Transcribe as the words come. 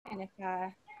And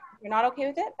if you're not okay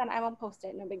with it, then I won't post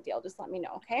it. No big deal. Just let me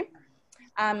know, okay?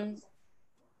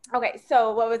 Okay,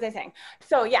 so what was I saying?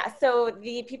 So yeah, so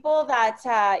the people that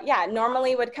yeah,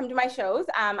 normally would come to my shows,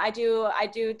 I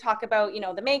do talk about, you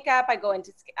know, the makeup, I go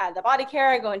into the body care,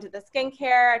 I go into the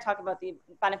skincare, I talk about the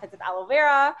benefits of aloe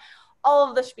vera, all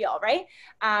of the spiel, right?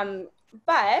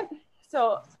 But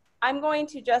so I'm going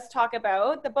to just talk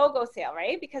about the BOGO sale,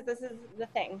 right? Because this is the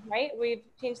thing, right? We've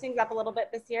changed things up a little bit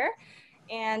this year.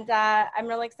 And I'm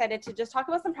really excited to just talk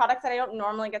about some products that I don't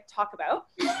normally get to talk about.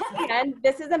 And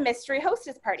this is a mystery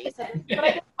hostess party. So this is what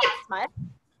I did last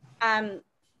month.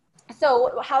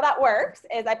 So how that works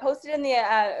is I posted in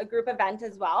the group event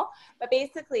as well. But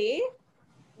basically,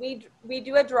 we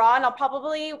do a draw, and I'll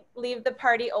probably leave the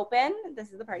party open.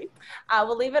 This is the party.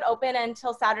 We'll leave it open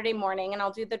until Saturday morning, and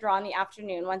I'll do the draw in the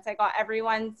afternoon once I got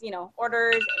everyone's, you know,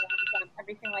 orders and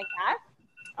everything like that.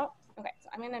 Oh, okay. So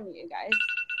I'm going to mute you guys.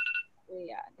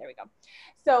 Yeah, there we go.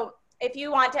 So if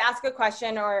you want to ask a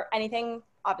question or anything,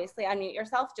 obviously unmute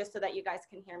yourself just so that you guys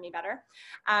can hear me better.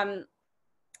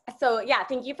 So yeah,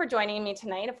 thank you for joining me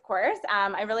tonight, of course.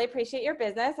 I really appreciate your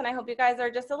business, and I hope you guys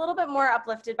are just a little bit more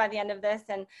uplifted by the end of this,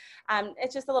 and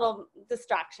it's just a little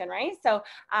distraction, right? So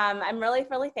I'm really,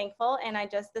 really thankful, and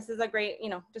this is a great, you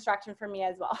know, distraction for me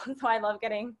as well. So I love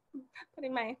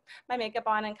putting my makeup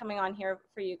on and coming on here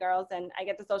for you girls, and I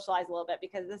get to socialize a little bit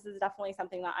because this is definitely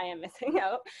something that I am missing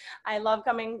out. I love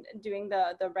doing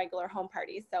the regular home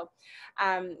parties. So,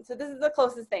 so this is the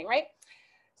closest thing, right?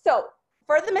 So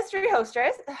for the mystery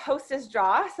hostess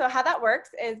draw, so how that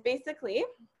works is basically,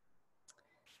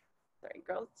 sorry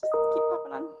girls, just keep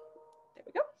popping on. There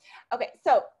we go. Okay,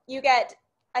 so you get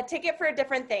a ticket for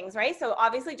different things, right? So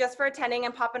obviously just for attending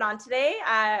and popping on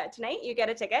tonight, you get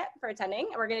a ticket for attending.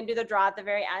 And we're gonna do the draw at the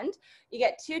very end. You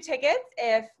get 2 tickets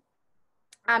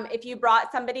if you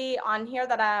brought somebody on here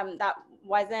that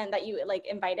you like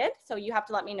invited, so you have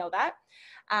to let me know that.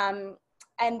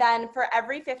 And then for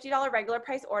every $50 regular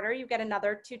price order, you get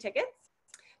another 2 tickets.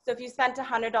 So if you spent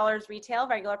 $100 retail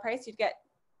regular price, you'd get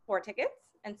 4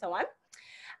 tickets, and so on.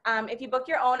 If you book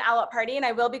your own all-out party, and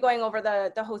I will be going over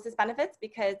the hostess benefits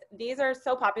because these are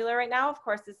so popular right now. Of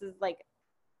course, this is like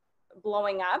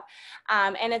blowing up,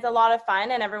 and it's a lot of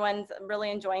fun, and everyone's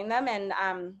really enjoying them. And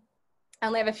I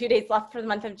only have a few days left for the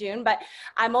month of June, but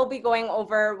I will be going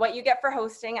over what you get for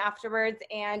hosting afterwards.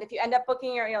 And if you end up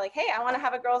booking, you're like, hey, I want to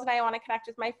have a girls' night, I want to connect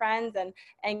with my friends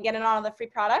and get in on all the free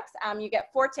products. You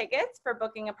get 4 tickets for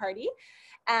booking a party.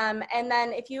 And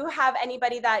then if you have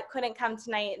anybody that couldn't come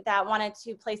tonight that wanted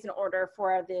to place an order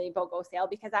for the BOGO sale,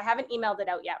 because I haven't emailed it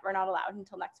out yet, we're not allowed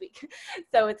until next week.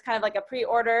 So it's kind of like a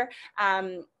pre-order.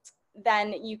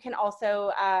 Then you can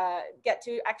also get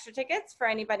 2 extra tickets for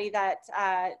anybody that,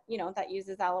 you know, that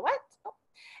uses Alouette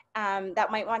that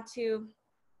might want to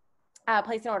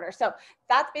place an order. So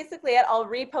that's basically it. I'll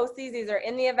repost these. These are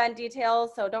in the event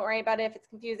details, so don't worry about it if it's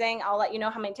confusing. I'll let you know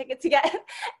how many tickets you get,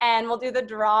 and we'll do the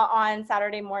draw on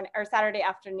Saturday morning or Saturday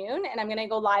afternoon, and I'm going to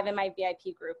go live in my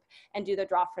VIP group and do the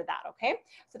draw for that, okay?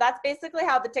 So that's basically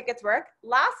how the tickets work.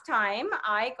 Last time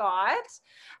I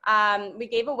got, we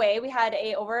gave away, we had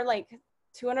over like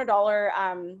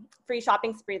 $200 free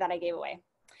shopping spree that I gave away.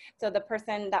 So the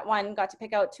person that won got to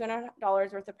pick out $200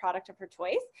 worth of product of her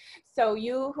choice. So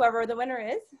whoever the winner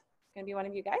is, it's gonna be one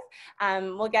of you guys,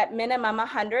 will get minimum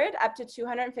 $100 up to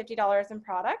 $250 in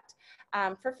product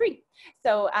for free.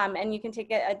 So, and you can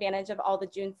take advantage of all the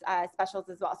June specials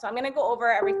as well. So I'm gonna go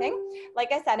over everything.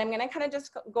 Like I said, I'm gonna kind of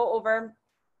just go over,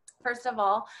 first of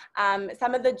all,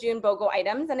 some of the June BOGO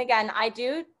items. And again,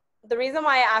 the reason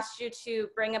why I asked you to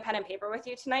bring a pen and paper with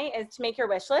you tonight is to make your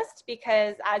wish list,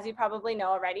 because as you probably know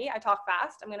already, I talk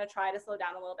fast. I'm going to try to slow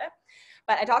down a little bit,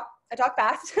 but I talk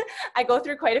fast. I go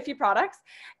through quite a few products,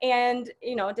 and,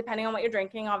 you know, depending on what you're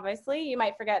drinking, obviously, you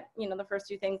might forget, you know, the first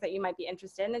few things that you might be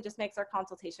interested in. It just makes our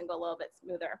consultation go a little bit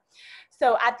smoother.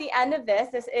 So at the end of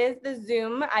this is the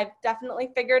Zoom. I've definitely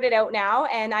figured it out now,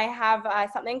 and I have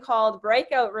something called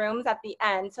breakout rooms at the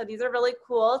end. So these are really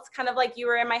cool. It's kind of like you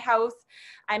were in my house.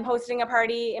 I'm hosting a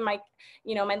party in my,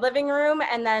 you know, my living room,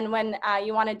 and then when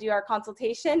you want to do our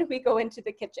consultation, we go into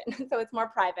the kitchen. So it's more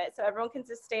private. So everyone can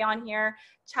just stay on here,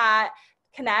 chat,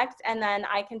 connect, and then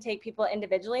I can take people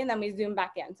individually, and then we Zoom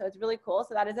back in. So it's really cool.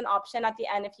 So that is an option at the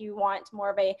end if you want more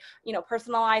of a, you know,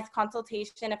 personalized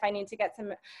consultation, if I need to get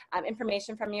some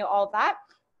information from you, all of that.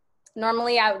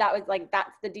 Normally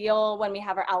that's the deal when we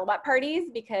have our Alouette parties,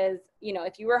 because, you know,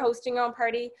 if you were hosting your own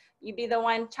party, you'd be the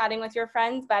one chatting with your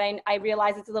friends. But I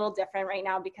realize it's a little different right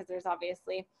now because there's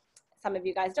obviously some of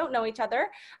you guys don't know each other.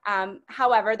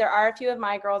 However, there are a few of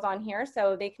my girls on here,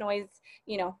 so they can always,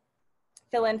 you know,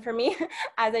 fill in for me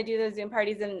as I do those Zoom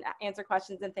parties and answer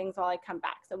questions and things while I come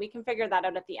back. So we can figure that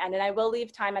out at the end. And I will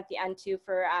leave time at the end too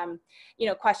for, you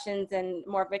know, questions and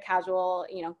more of a casual,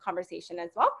 you know, conversation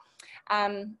as well.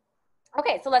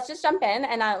 Okay, so let's just jump in.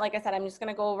 And like I said, I'm just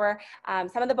gonna go over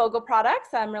some of the BOGO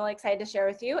products I'm really excited to share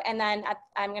with you. And then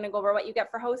I'm gonna go over what you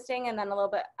get for hosting and then a little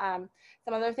bit,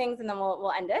 some other things, and then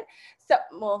we'll end it. So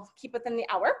we'll keep within the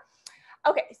hour.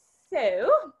 Okay,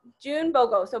 so June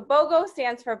BOGO. So BOGO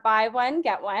stands for buy one,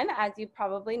 get one, as you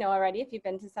probably know already if you've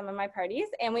been to some of my parties.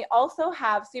 And we also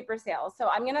have super sales. So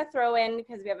I'm gonna throw in,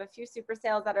 because we have a few super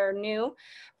sales that are new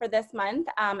for this month,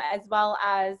 as well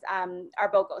as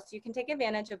our BOGO. So you can take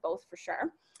advantage of both for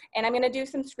sure. And I'm gonna do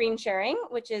some screen sharing,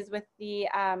 which is with the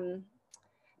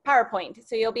PowerPoint.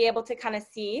 So you'll be able to kind of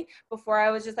see. Before I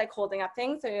was just like holding up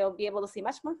things, so you'll be able to see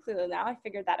much more clearly now. I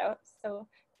figured that out, so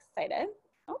excited.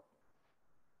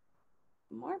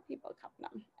 More people coming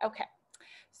on. Okay,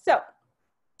 so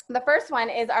the first one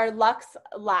is our Luxe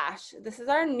Lash. This is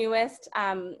our newest,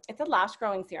 it's a lash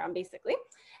growing serum basically.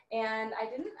 And I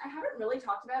haven't really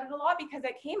talked about it a lot because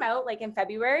it came out like in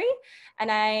February,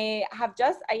 and I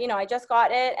just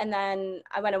got it, and then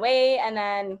I went away, and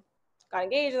then got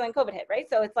engaged, and then COVID hit, right?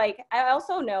 So it's like, I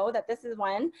also know that this is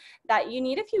one that you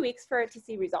need a few weeks for it to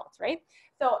see results, right?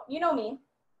 So you know me,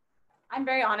 I'm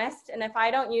very honest, and if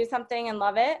I don't use something and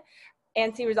love it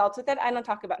and see results with it, I don't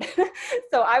talk about it.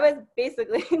 So I was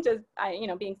basically just, you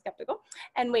know, being skeptical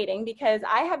and waiting, because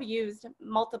I have used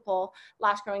multiple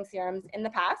lash growing serums in the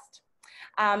past.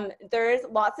 There's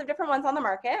lots of different ones on the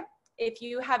market. If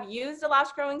you have used a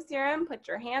lash growing serum, put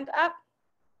your hand up.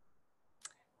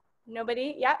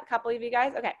 Nobody? Yeah, a couple of you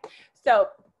guys. Okay, so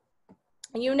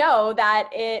you know that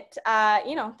it,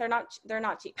 you know, they're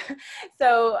not cheap.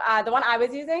 So the one I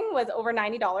was using was over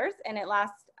 $90, and it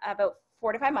lasts about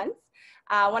 4 to 5 months.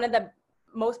 One of the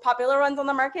most popular ones on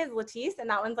the market is Latisse, and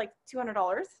that one's like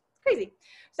 $200. It's crazy.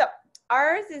 So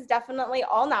ours is definitely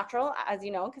all natural, as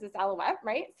you know, because it's aloe,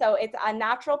 right? So it's a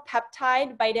natural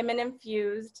peptide vitamin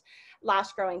infused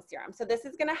lash growing serum. So this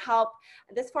is going to help,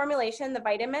 this formulation, the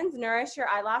vitamins nourish your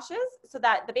eyelashes so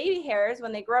that the baby hairs,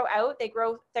 when they grow out, they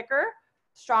grow thicker,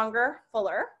 stronger,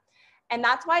 fuller. And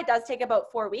that's why it does take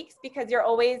about 4 weeks, because you're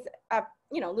always,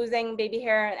 you know, losing baby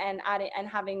hair and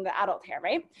having the adult hair,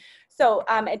 right? So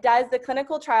it does, the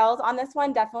clinical trials on this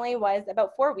one definitely was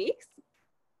about 4 weeks.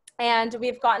 And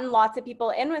we've gotten lots of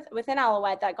people in within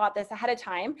Alouette that got this ahead of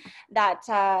time that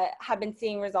have been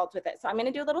seeing results with it. So I'm going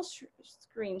to do a little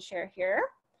screen share here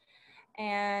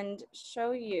and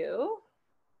show you.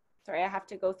 Sorry, I have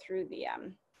to go through the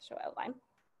show outline.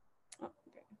 Oh,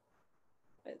 okay.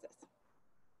 What is this?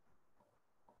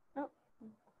 Oh,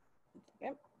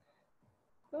 okay.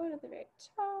 Go to the very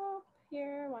top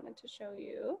here. I wanted to show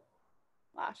you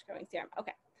lash growing serum.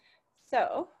 Okay,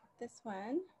 so this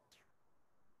one.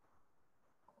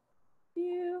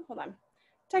 Hold on.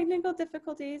 Technical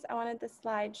difficulties. I wanted the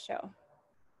slideshow.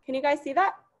 Can you guys see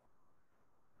that?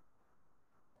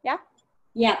 Yeah?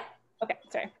 Yeah. Okay,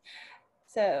 sorry.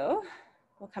 So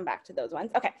we'll come back to those ones.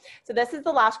 Okay, so this is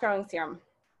the lash growing serum.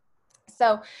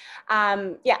 So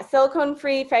yeah,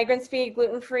 silicone-free, fragrance-free,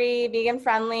 gluten-free,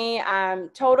 vegan-friendly,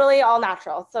 totally all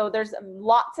natural. So there's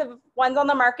lots of ones on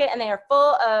the market, and they are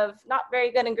full of not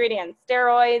very good ingredients,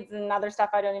 steroids and other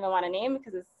stuff I don't even want to name,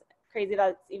 because it's crazy that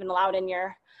it's even allowed in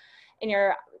your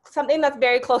something that's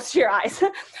very close to your eyes,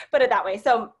 put it that way.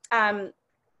 So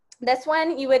this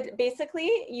one you would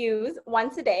basically use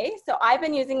once a day. So I've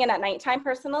been using it at nighttime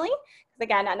personally, because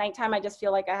again, at nighttime, I just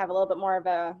feel like I have a little bit more of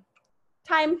a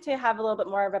time to have a little bit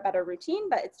more of a better routine,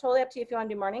 but it's totally up to you if you want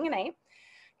to do morning and night.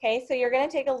 Okay, so you're going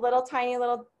to take a little tiny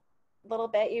little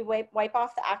bit, you wipe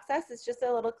off the excess, it's just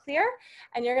a little clear,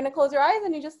 and you're going to close your eyes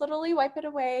and you just literally wipe it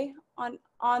away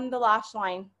on the lash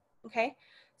line. Okay,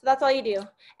 so that's all you do,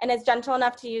 and it's gentle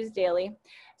enough to use daily.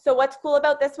 So what's cool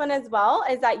about this one as well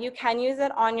is that you can use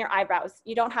it on your eyebrows.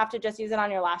 You don't have to just use it on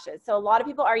your lashes. So a lot of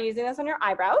people are using this on your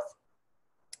eyebrows.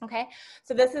 Okay,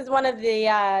 so this is one of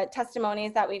the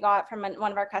testimonies that we got from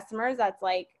one of our customers that's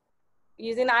like,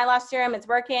 using the eyelash serum, it's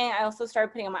working. I also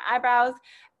started putting on my eyebrows.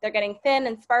 They're getting thin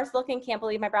and sparse looking. Can't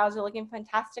believe my brows are looking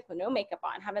fantastic with no makeup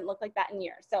on. Haven't looked like that in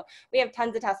years. So we have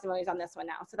tons of testimonies on this one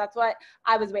now. So that's what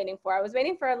I was waiting for. I was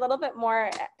waiting for a little bit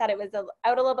more, that it was out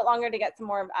a little bit longer to get some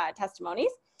more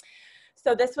testimonies.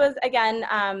 So this was, again,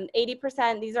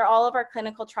 80%. These are all of our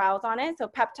clinical trials on it. So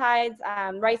peptides,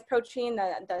 rice protein,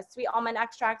 the sweet almond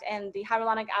extract, and the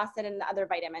hyaluronic acid and the other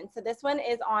vitamins. So this one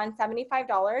is on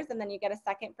 $75, and then you get a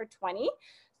second for $20.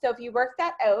 So if you work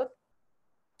that out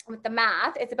with the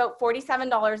math, it's about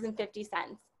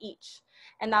 $47.50 each.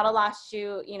 And that'll last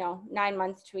you, 9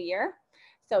 months to a year.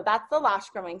 So that's the lash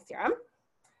growing serum.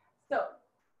 So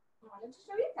I wanted to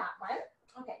show you that one.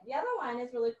 Okay, the other one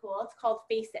is really cool. It's called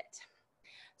Face It.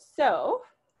 So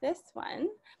this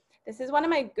is one of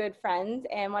my good friends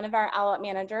and one of our outlet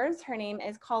managers. Her name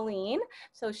is Colleen.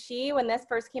 So she, when this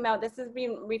first came out, this has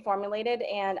been reformulated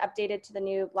and updated to the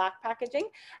new black packaging.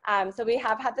 So we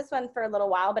have had this one for a little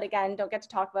while, but again, don't get to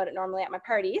talk about it normally at my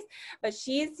parties, but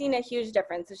she's seen a huge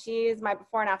difference. So she's my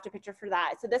before and after picture for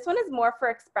that. So this one is more for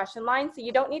expression lines. So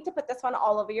you don't need to put this one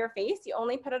all over your face. You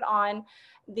only put it on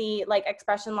the like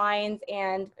expression lines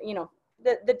and, you know,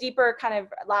 the deeper kind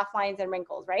of laugh lines and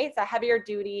wrinkles, right? It's a heavier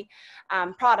duty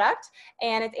product,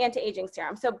 and it's anti-aging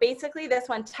serum. So basically this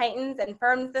one tightens and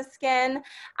firms the skin.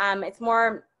 It's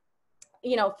more,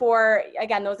 you know, for,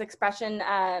 again, those expression,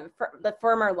 for the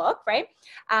firmer look, right?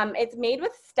 It's made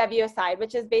with stevia,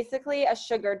 which is basically a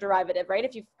sugar derivative, right?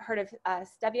 If you've heard of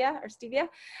stevia or stevia,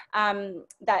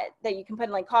 that you can put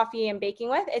in like coffee and baking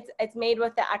with, it's made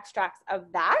with the extracts of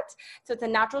that. So it's a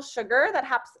natural sugar that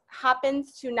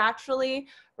happens to naturally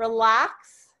relax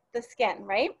the skin,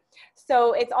 right?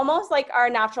 So it's almost like our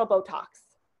natural Botox,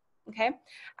 okay?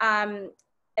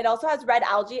 It also has red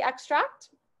algae extract.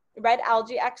 Red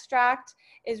algae extract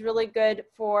is really good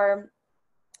for,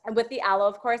 with the aloe,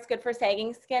 of course, good for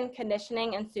sagging skin,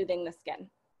 conditioning, and soothing the skin,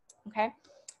 okay?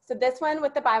 So this one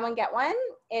with the buy one, get one,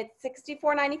 it's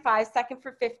 $64.95, second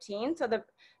for $15. So the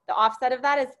offset of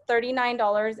that is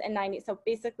 $39.90, so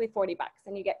basically 40 bucks,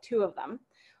 and you get two of them.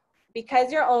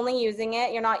 Because you're only using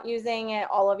it, you're not using it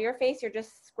all over your face, you're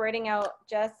just squirting out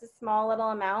just a small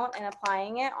little amount and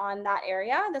applying it on that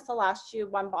area. This will last you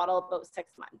one bottle about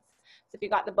 6 months. So if you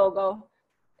got the BOGO,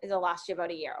 it'll last you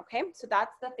about a year, okay? So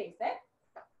that's the Face It.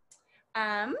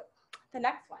 The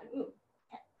next one,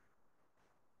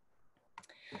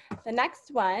 okay. The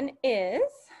next one is,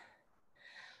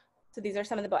 so these are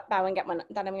some of the buy one, get one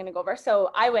that I'm gonna go over.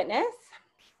 So Eyewitness,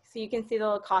 so you can see the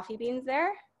little coffee beans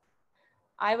there.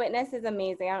 Eyewitness is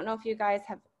amazing. I don't know if you guys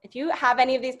have, if you have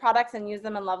any of these products and use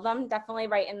them and love them, definitely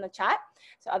write in the chat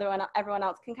so everyone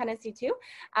else can kind of see too,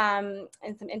 and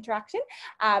some interaction.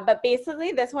 But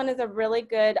basically this one is a really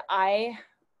good eye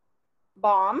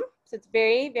balm. So it's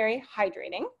very, very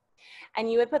hydrating.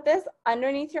 And you would put this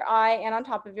underneath your eye and on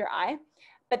top of your eye.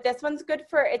 But this one's good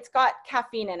for, it's got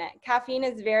caffeine in it. Caffeine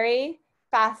is very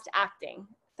fast acting.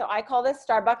 So I call this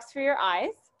Starbucks for your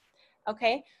eyes,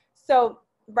 okay? So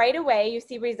right away, you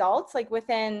see results like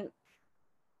within,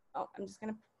 oh, I'm just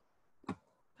gonna pull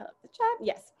up the chat.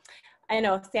 Yes, I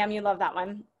know, Sam, you love that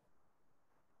one.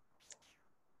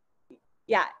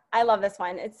 Yeah, I love this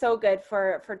one. It's so good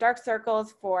for dark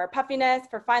circles, for puffiness,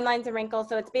 for fine lines and wrinkles.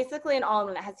 So it's basically an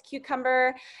all-in-one. It has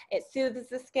cucumber, it soothes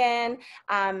the skin.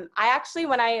 I actually,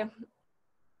 when I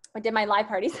did my live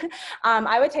parties,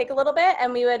 I would take a little bit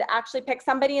and we would actually pick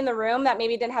somebody in the room that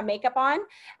maybe didn't have makeup on,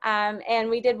 and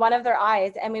we did one of their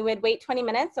eyes, and we would wait 20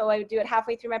 minutes. So I would do it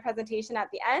halfway through my presentation. At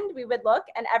the end, we would look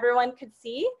and everyone could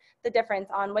see the difference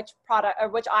on which product or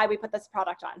which eye we put this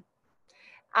product on.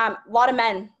 A lot of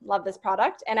men love this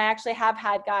product, and I actually have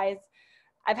had guys,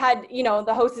 I've had, you know,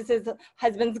 the hostesses'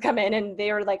 husbands come in and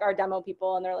they were like our demo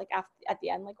people, and they're like at the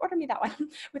end, like, order me that one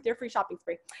with your free shopping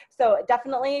spree. So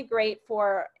definitely great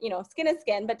for, you know, skin is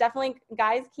skin, but definitely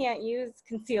guys can't use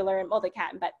concealer. Well, they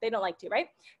can, but they don't like to, right?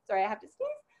 Sorry, I have to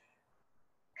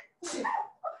sneeze.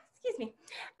 Excuse me.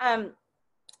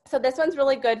 So this one's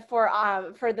really good for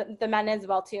the men as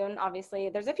well too. And obviously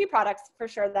there's a few products for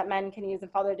sure that men can use in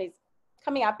Father's Day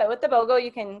coming up, but with the BOGO,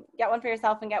 you can get one for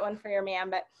yourself and get one for your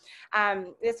man. But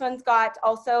this one's got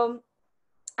also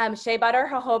shea butter,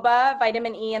 jojoba,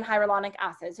 vitamin E, and hyaluronic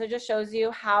acid. So it just shows you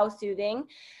how soothing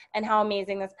and how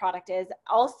amazing this product is.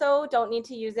 Also, don't need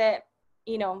to use it,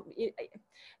 you know,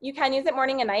 you can use it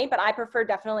morning and night, but I prefer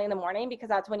definitely in the morning because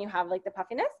that's when you have like the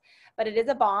puffiness. But it is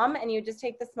a balm, and you just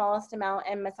take the smallest amount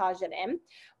and massage it in.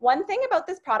 One thing about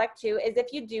this product too is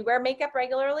if you do wear makeup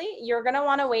regularly, you're gonna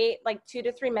wanna wait like 2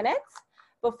 to 3 minutes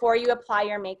before you apply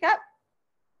your makeup,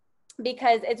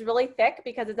 because it's really thick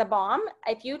because it's a balm.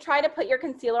 If you try to put your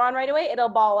concealer on right away, it'll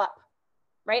ball up,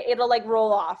 right? It'll like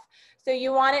roll off. So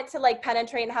you want it to like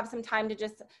penetrate and have some time to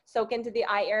just soak into the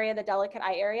eye area, the delicate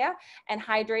eye area, and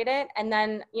hydrate it. And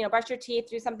then, you know, brush your teeth,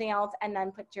 do something else, and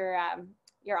then put your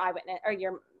Eyewitness or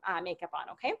your makeup on,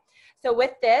 okay? So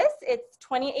with this, it's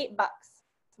 28 bucks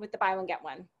with the buy one, get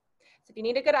one. So if you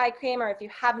need a good eye cream, or if you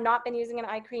have not been using an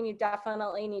eye cream, you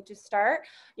definitely need to start.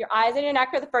 Your eyes and your neck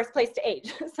are the first place to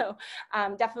age. So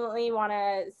definitely want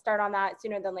to start on that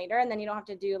sooner than later. And then you don't have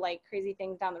to do like crazy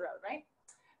things down the road, right?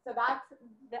 So that's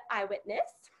the Eyewitness.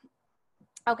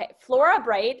 Okay, Flora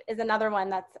Bright is another one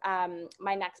that's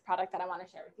my next product that I want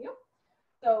to share with you.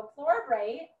 So Flora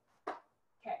Bright,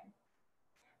 okay.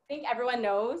 I think everyone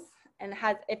knows and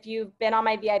if you've been on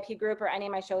my VIP group or any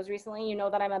of my shows recently, you know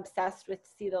that I'm obsessed with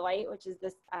See the Light, which is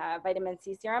this vitamin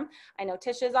C serum. I know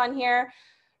Tisha's on here.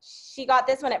 She got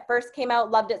this when it first came out,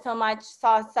 loved it so much,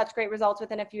 saw such great results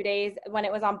within a few days. When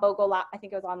it was on BOGO, I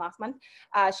think it was on last month,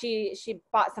 she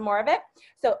bought some more of it.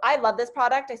 So I love this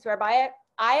product. I swear by it.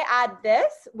 I add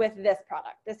this with this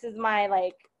product. This is my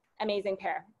like amazing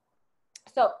pair.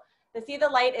 So the See the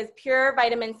Light is pure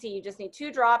vitamin C. You just need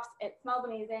 2 drops. It smells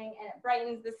amazing and it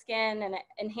brightens the skin and it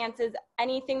enhances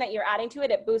anything that you're adding to it.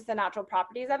 It boosts the natural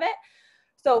properties of it.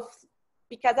 So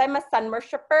because I'm a sun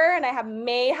worshiper and I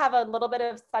may have a little bit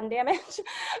of sun damage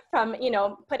from, you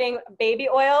know, putting baby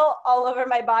oil all over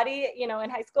my body, you know, in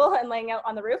high school and laying out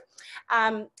on the roof,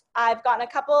 I've gotten a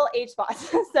couple age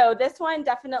spots. So this one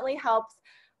definitely helps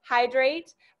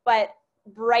hydrate, but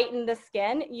brighten the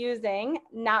skin using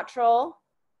natural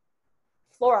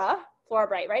Flora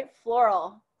Bright, right?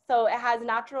 Floral. So it has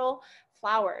natural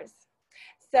flowers.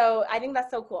 So I think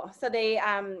that's so cool. So they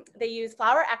use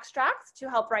flower extracts to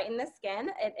help brighten the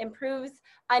skin. It improves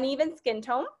uneven skin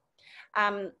tone,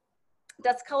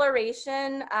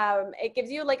 discoloration. It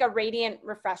gives you like a radiant,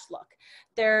 refreshed look.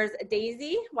 There's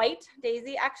white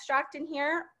daisy extract in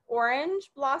here,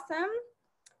 orange blossom,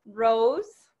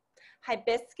 rose,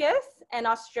 hibiscus, and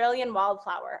Australian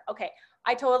wildflower. Okay,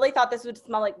 I totally thought this would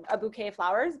smell like a bouquet of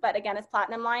flowers, but again, it's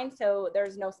platinum line, so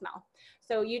there's no smell.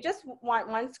 So you just want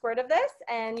 1 squirt of this,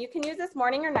 and you can use this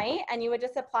morning or night, and you would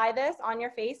just apply this on your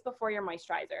face before your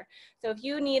moisturizer. So if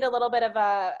you need a little bit of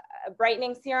a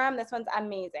brightening serum, this one's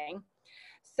amazing.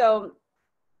 So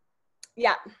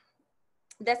yeah,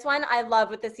 this one I love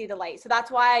with the See the Light. So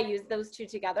that's why I use those 2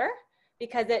 together,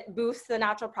 because it boosts the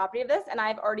natural property of this, and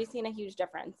I've already seen a huge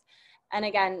difference. And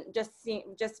again,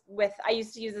 I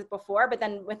used to use this before, but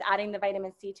then with adding the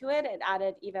vitamin C to it, it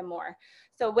added even more.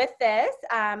 So with this,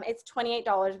 it's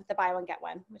 $28 with the buy one, get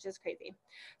one, which is crazy.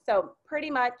 So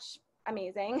pretty much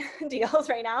amazing deals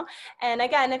right now. And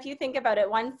again, if you think about it,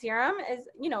 1 serum is,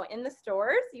 you know, in the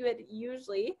stores, you would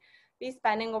usually be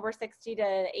spending over $60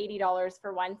 to $80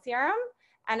 for 1 serum.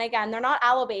 And again, they're not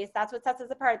aloe based. That's what sets us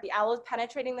apart. The aloe is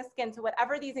penetrating the skin. So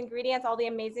whatever these ingredients, all the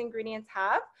amazing ingredients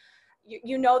have,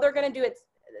 you know they're going to do its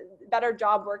better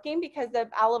job working because the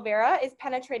aloe vera is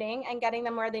penetrating and getting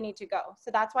them where they need to go.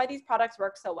 So that's why these products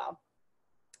work so well.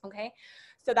 Okay,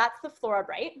 so that's the Flora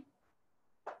Bright.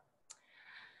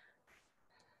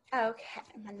 Okay,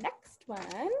 my next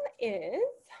one is,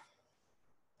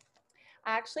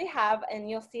 I actually have, and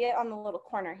you'll see it on the little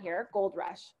corner here, Gold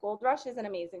Rush. Gold Rush is an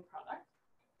amazing product.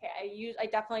 Okay, I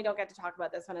definitely don't get to talk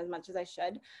about this one as much as I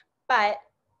should, but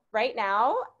right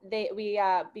now,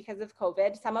 because of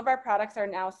COVID, some of our products are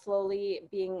now slowly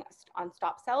being on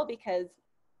stop sell because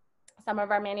some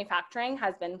of our manufacturing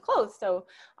has been closed. So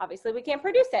obviously we can't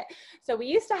produce it. So we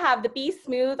used to have the Be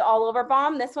Smooth All Over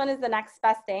Balm. This one is the next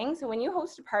best thing. So when you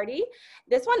host a party,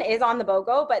 this one is on the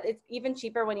BOGO, but it's even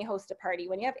cheaper when you host a party.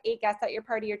 When you have 8 guests at your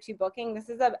party or 2 booking, this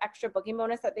is an extra booking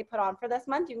bonus that they put on for this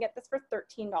month. You can get this for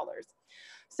 $13.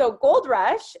 So Gold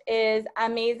Rush is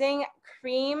amazing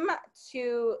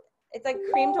it's like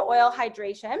cream to oil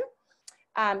hydration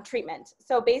treatment.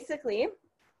 So basically,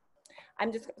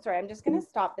 I'm just going to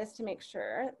stop this to make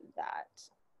sure that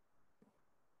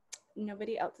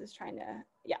nobody else is trying to,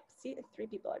 yeah, see, 3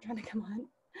 people are trying to come on.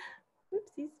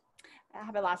 Oopsies. I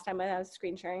happened last time when I was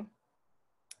screen sharing.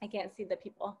 I can't see the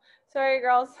people. Sorry,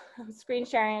 girls. I was screen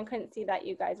sharing and couldn't see that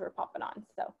you guys were popping on.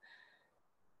 So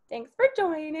thanks for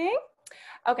joining.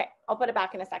 Okay, I'll put it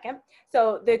back in a second.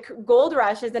 So the Gold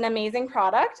Rush is an amazing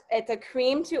product. It's a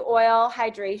cream to oil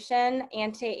hydration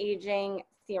anti-aging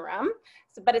serum,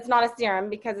 but it's not a serum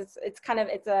because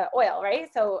it's a oil, right?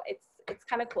 So it's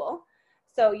kind of cool.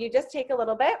 So you just take a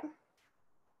little bit.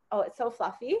 Oh, it's so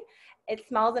fluffy. It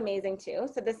smells amazing too.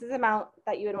 So this is the amount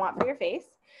that you would want for your face,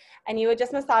 and you would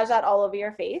just massage that all over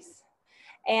your face.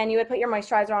 And you would put your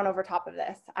moisturizer on over top of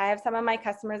this. I have some of my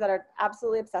customers that are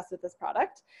absolutely obsessed with this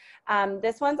product.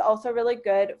 This one's also really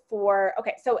good for,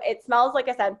 okay, so it smells, like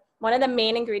I said, one of the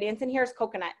main ingredients in here is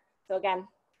coconut. So again,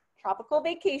 tropical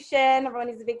vacation. Everyone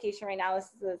needs a vacation right now. This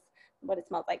is what it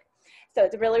smells like. So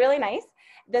it's really, really nice.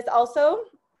 This also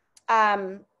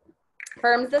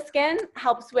firms the skin,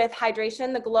 helps with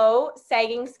hydration, the glow,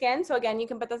 sagging skin. So again, you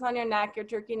can put this on your neck, your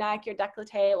turkey neck, your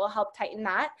décolleté. It will help tighten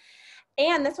that.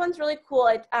 And this one's really cool.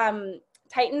 It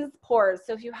tightens pores.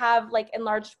 So if you have like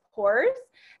enlarged pores,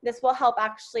 this will help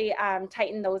actually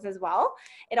tighten those as well.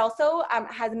 It also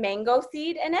has mango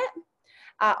seed in it,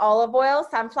 olive oil,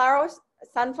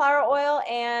 sunflower oil,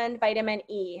 and vitamin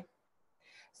E.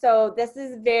 So this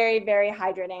is very, very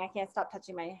hydrating. I can't stop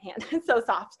touching my hand. It's so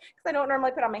soft because I don't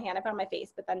normally put on my hand. I put on my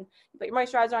face, but then you put your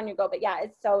moisturizer on, you go. But yeah,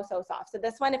 it's so, so soft. So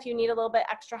this one, if you need a little bit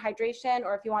extra hydration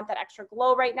or if you want that extra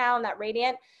glow right now and that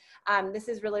radiant, this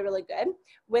is really, really good.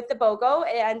 With the BOGO,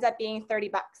 it ends up being 30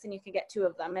 bucks and you can get 2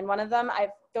 of them. And one of them, I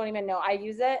don't even know. I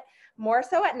use it more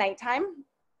so at nighttime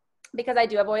because I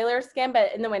do have oilier skin,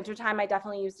 but in the wintertime, I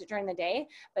definitely used it during the day.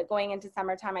 But going into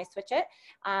summertime, I switch it.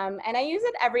 And I use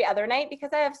it every other night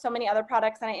because I have so many other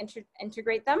products and I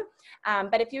integrate them.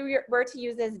 But if you were to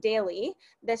use this daily,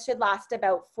 this should last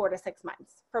about 4 to 6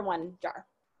 months for 1 jar.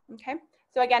 Okay.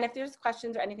 So again, if there's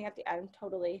questions or anything at the end,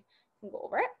 totally can go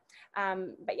over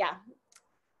it. But yeah,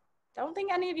 don't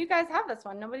think any of you guys have this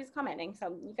one. Nobody's commenting.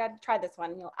 So you got to try this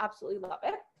one. You'll absolutely love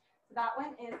it. So that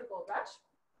one is the Gold Rush.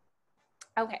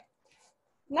 Okay.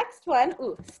 Next one,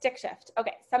 ooh, Stick Shift.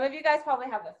 Okay, some of you guys probably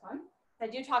have this one. I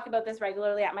do talk about this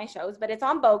regularly at my shows, but it's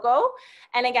on BOGO.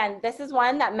 And again, this is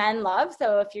one that men love.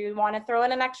 So if you want to throw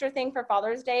in an extra thing for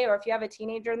Father's Day, or if you have a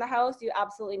teenager in the house, you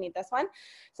absolutely need this one.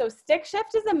 So Stick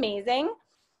Shift is amazing.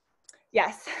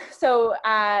 Yes, so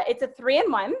it's a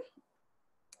 3-in-1.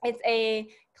 It's a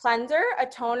cleanser, a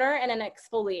toner, and an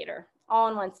exfoliator, all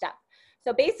in one step.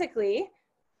 So basically,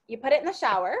 you put it in the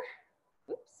shower.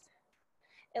 Oops.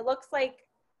 It looks like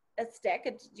a stick,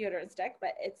 a deodorant stick,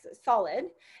 but it's solid.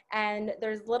 And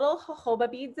there's little jojoba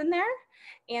beads in there.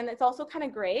 And it's also kind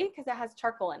of gray because it has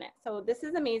charcoal in it. So this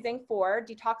is amazing for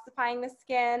detoxifying the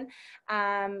skin,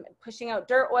 pushing out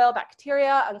dirt, oil,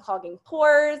 bacteria, unclogging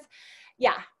pores.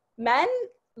 Yeah, men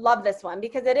love this one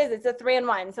because it's a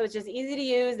 3-in-1. So it's just easy to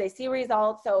use. They see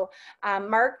results. So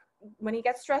Mark, when he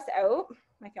gets stressed out,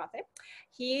 my fiance,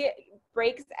 he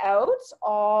breaks out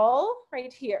all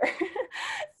right here.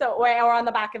 So, or on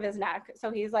the back of his neck. So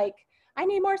he's like, I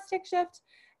need more Stick Shift.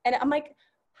 And I'm like,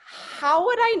 how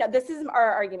would I know? This is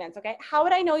our arguments, okay? How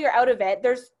would I know you're out of it?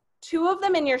 There's 2 of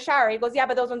them in your shower. He goes, yeah,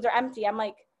 but those ones are empty. I'm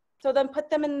like, so then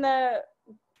put them in the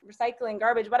recycling,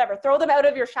 garbage, whatever. Throw them out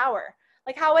of your shower.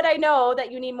 Like, how would I know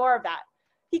that you need more of that?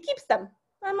 He keeps them.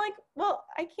 I'm like, well,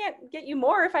 I can't get you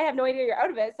more if I have no idea you're out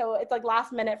of it. So it's like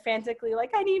last minute frantically, like,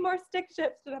 I need more Stick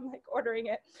Shifts. And I'm like ordering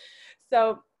it.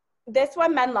 So this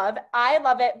one men love. I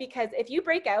love it because if you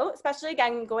break out, especially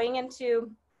again, going into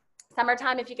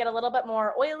summertime, if you get a little bit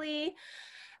more oily,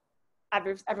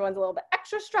 everyone's a little bit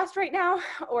extra stressed right now.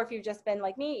 Or if you've just been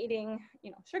like me eating,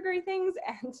 sugary things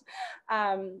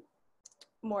and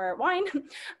more wine,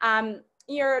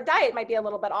 your diet might be a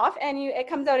little bit off and it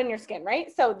comes out in your skin,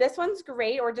 right? So this one's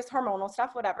great, or just hormonal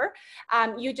stuff, whatever.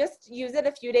 You just use it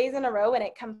a few days in a row and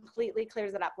it completely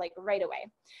clears it up like right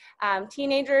away.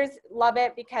 Teenagers love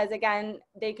it because again,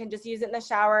 they can just use it in the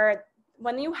shower.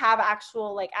 When you have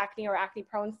actual like acne or acne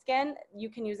prone skin, you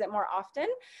can use it more often.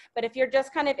 But if you're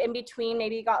just kind of in between,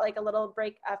 maybe you got like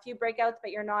a few breakouts,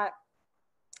 but you're not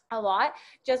a lot,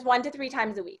 just 1 to 3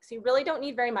 times a week. So you really don't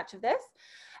need very much of this.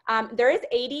 There is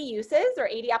 80 uses or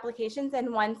 80 applications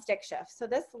in 1 Stick Shift. So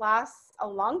this lasts a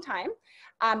long time.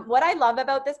 What I love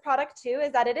about this product too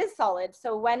is that it is solid.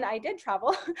 So when I did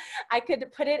travel, I could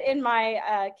put it in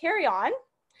my carry-on.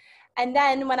 And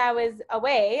then when I was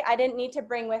away, I didn't need to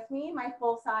bring with me my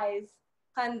full-size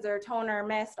cleanser, toner,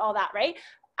 mist, all that, right?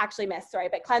 Actually mist, sorry,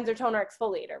 but cleanser, toner,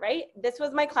 exfoliator, right? This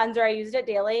was my cleanser. I used it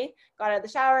daily, got out of the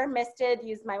shower, misted,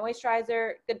 used my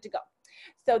moisturizer, good to go.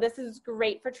 So this is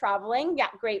great for traveling. Yeah,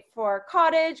 great for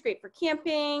cottage, great for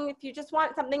camping. If you just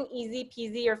want something easy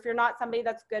peasy, or if you're not somebody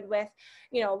that's good with,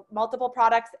 multiple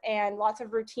products and lots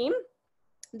of routine,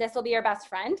 this will be your best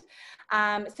friend.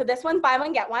 So this one's buy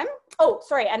one, get one. Oh,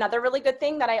 sorry. Another really good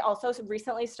thing that I also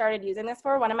recently started using this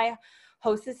for, one of my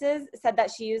hostesses said that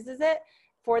she uses it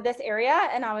for this area.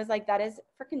 And I was like, that is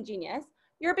freaking genius.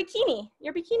 Your bikini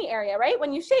area, right?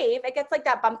 When you shave, it gets like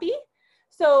that bumpy.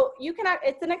 So you can,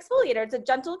 it's an exfoliator. It's a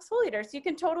gentle exfoliator. So you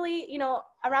can totally,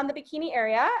 around the bikini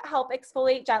area, help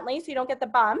exfoliate gently so you don't get the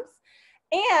bumps.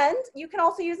 And you can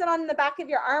also use it on the back of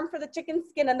your arm for the chicken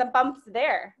skin and the bumps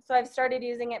there. So I've started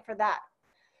using it for that.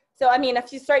 So, I mean,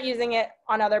 if you start using it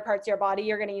on other parts of your body,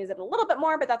 you're going to use it a little bit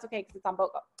more, but that's okay because it's on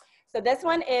BOGO. So this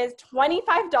one is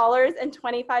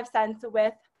 $25.25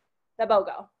 with the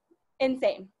BOGO.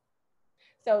 Insane.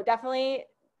 So definitely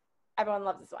everyone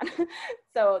loves this one.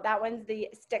 So that one's the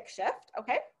Stick Shift,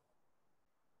 okay?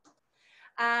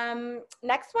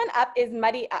 Next one up is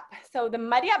Muddy Up. So the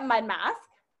Muddy Up Mud Mask.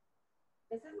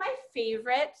 This is my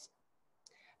favorite.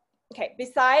 Okay,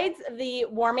 besides the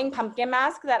warming pumpkin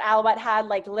mask that Alouette had,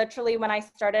 like literally when I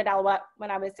started Alouette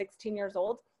when I was 16 years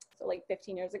old, so like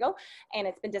 15 years ago, and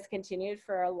it's been discontinued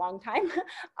for a long time.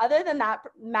 Other than that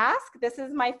mask, this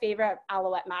is my favorite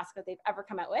Alouette mask that they've ever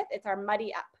come out with. It's our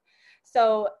Muddy Up.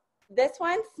 So This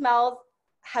one smells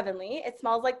heavenly. It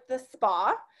smells like the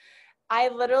spa. I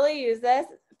literally use this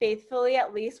faithfully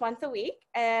at least once a week.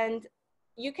 And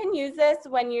you can use this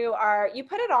when you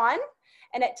put it on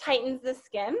and it tightens the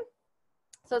skin.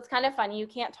 So it's kind of funny. You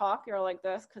can't talk. You're like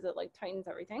this because it like tightens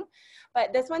everything.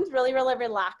 But this one's really, really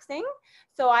relaxing.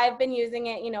 So I've been using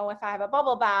it, you know, if I have a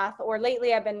bubble bath, or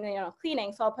lately I've been, you know,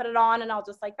 cleaning. So I'll put it on and I'll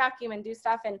just like vacuum and do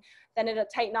stuff, and then it'll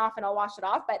tighten off and I'll wash it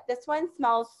off. But this one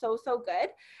smells so, so good.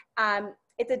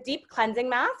 It's a deep cleansing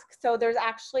mask. So there's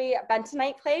actually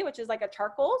bentonite clay, which is like a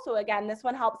charcoal. So again, this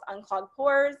one helps unclog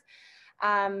pores,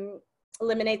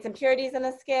 eliminates impurities in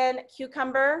the skin.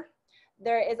 Cucumber.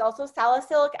 There is also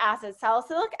salicylic acid.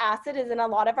 Salicylic acid is in a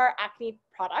lot of our acne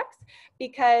products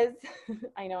because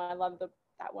I know I love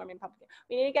that warming pumpkin.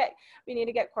 We need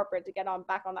to get corporate to get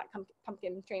back on that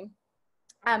pumpkin stream.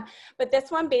 But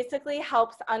this one basically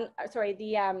helps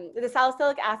the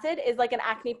salicylic acid is like an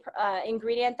acne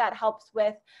ingredient that helps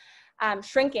with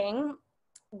shrinking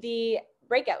the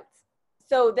breakouts.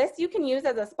 So this you can use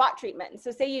as a spot treatment.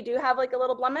 So say you do have like a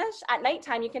little blemish at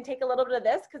nighttime, you can take a little bit of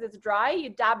this because it's dry, you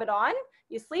dab it on,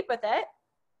 you sleep with it.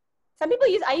 Some people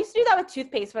I used to do that with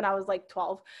toothpaste when I was like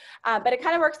 12, but it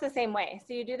kind of works the same way.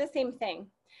 So you do the same thing.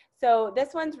 So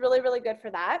this one's really, really good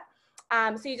for that.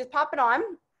 So you just pop it on,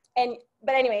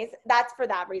 but anyways, that's for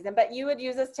that reason. But you would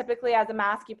use this typically as a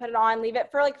mask. You put it on, leave it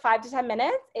for like 5 to 10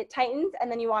 minutes, it tightens, and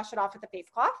then you wash it off with a face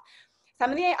cloth. Some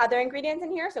of the other ingredients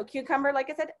in here, so cucumber, like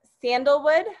I said,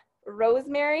 sandalwood,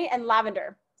 rosemary, and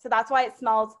lavender. So that's why it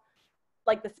smells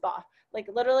like the spa. Like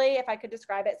literally, if I could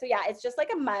describe it. So yeah, it's just like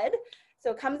a mud.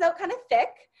 So it comes out kind of thick.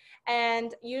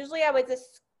 And usually I would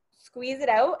just squeeze it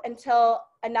out until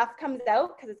enough comes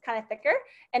out because it's kind of thicker.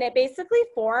 And it basically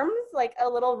forms like a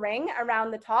little ring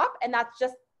around the top. And that's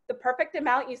just the perfect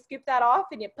amount. You scoop that off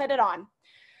and you put it on.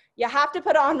 You have to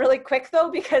put it on really quick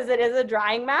though, because it is a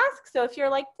drying mask. So if you're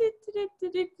like,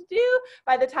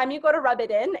 by the time you go to rub it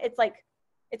in,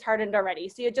 it's hardened already.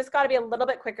 So you just got to be a little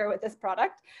bit quicker with this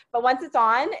product. But once it's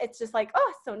on, it's just like,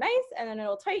 oh, so nice. And then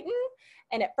it'll tighten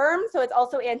and it firms. So it's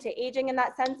also anti-aging in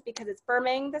that sense because it's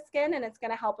firming the skin, and it's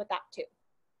going to help with that too.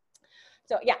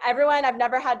 So yeah, everyone, I've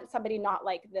never had somebody not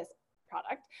like this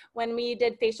product. When we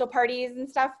did facial parties and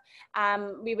stuff,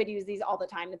 we would use these all the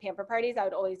time. The pamper parties, I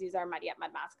would always use our Muddy Up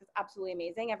Mud Mask. It's absolutely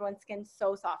amazing. Everyone's skin's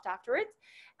so soft afterwards.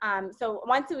 So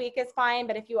once a week is fine,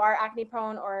 but if you are acne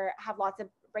prone or have lots of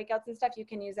breakouts and stuff, you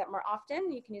can use it more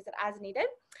often. You can use it as needed.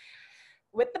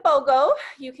 With the BOGO,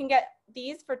 you can get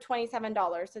these for $27.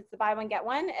 So it's the buy one, get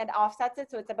one. It offsets it,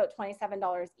 so it's about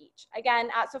 $27 each. Again,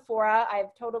 at Sephora,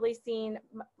 I've totally seen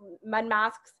mud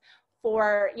masks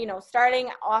for, you know, starting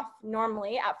off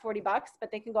normally at $40,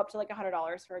 but they can go up to like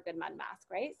 $100 for a good mud mask,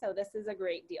 right? So this is a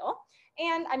great deal.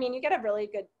 And I mean, you get a really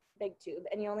good big tube,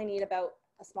 and you only need about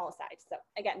a small size. So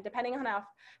again, depending on how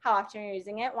often you're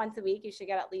using it, once a week, you should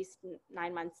get at least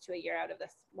 9 months to a year out of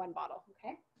this one bottle,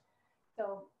 okay?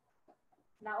 So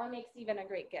that one makes even a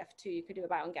great gift too. You could do a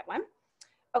buy one, get one.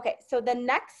 Okay, so the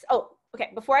next, okay,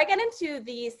 before I get into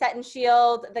the Set and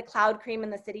Shield, the Cloud Cream,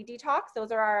 and the City Detox,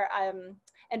 those are our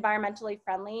environmentally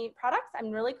friendly products.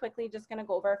 I'm really quickly just gonna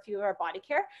go over a few of our body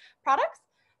care products.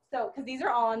 So, because these are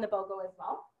all in the BOGO as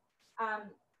well.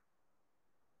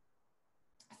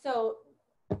 So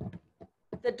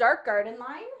the Dark Garden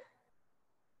line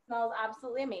smells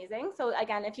absolutely amazing. So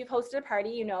again, if you've hosted a party,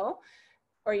 you know,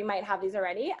 or you might have these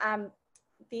already.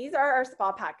 These are our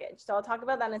spa package. So I'll talk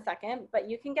about that in a second, but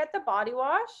you can get the body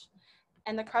wash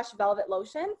and the crushed velvet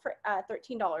lotion for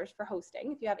 $13 for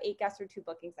hosting if you have 8 guests or 2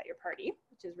 bookings at your party,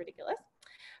 which is ridiculous.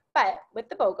 But with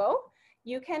the BOGO,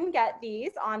 you can get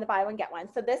these on the buy one, get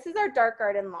one. So this is our Dark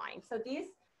Garden line. So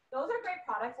those are great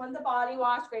products. One's a body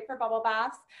wash, great for bubble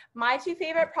baths. My 2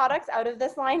 favorite products out of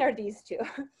this line are these 2.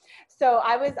 So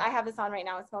I have this on right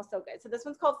now. It smells so good. So this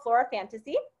one's called Flora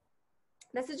Fantasy.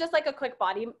 This is just like a quick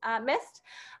body mist.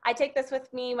 I take this with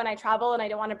me when I travel and I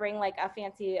don't want to bring like a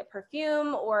fancy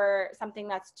perfume or something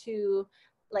that's too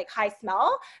like high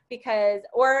smell because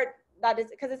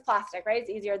it's plastic, right? It's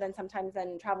easier than sometimes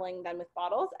than traveling than with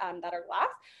bottles that are glass.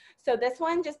 So this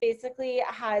one just basically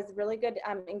has really good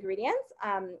ingredients,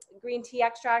 green tea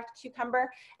extract, cucumber,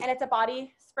 and it's a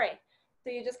body spray.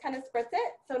 So you just kind of spritz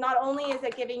it. So not only is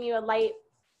it giving you a light,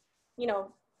 you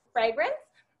know, fragrance,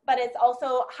 but it's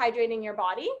also hydrating your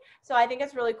body. So I think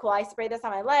it's really cool. I spray this on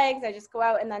my legs. I just go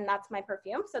out and then that's my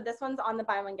perfume. So this one's on the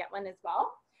buy one, get one as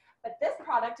well. But this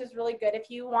product is really good if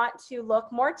you want to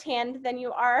look more tanned than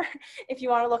you are, if you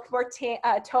want to look more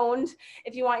toned,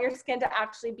 if you want your skin to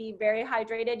actually be very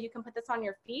hydrated, you can put this on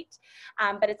your feet,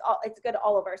 but it's good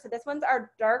all over. So this one's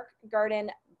our Dark Garden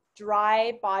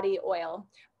Dry Body Oil.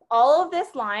 All of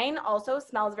this line also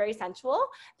smells very sensual.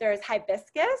 There's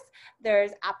hibiscus,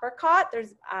 there's apricot,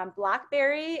 there's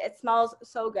blackberry. It smells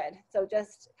so good. So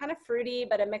just kind of fruity,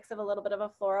 but a mix of a little bit of a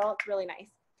floral. It's really nice.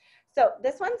 So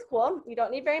this one's cool. You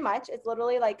don't need very much. It's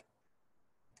literally like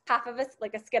half of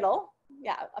like a Skittle.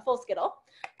 Yeah, a full Skittle.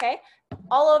 Okay.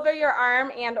 All over your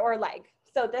arm and or leg.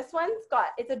 So this one's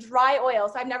it's a dry oil.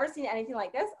 So I've never seen anything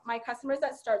like this. My customers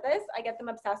that start this, I get them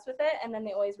obsessed with it, and then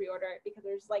they always reorder it because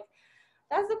they're just like,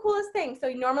 that's the coolest thing. So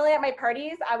normally at my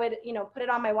parties, I would, put it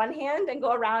on my one hand and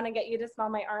go around and get you to smell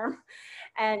my arm,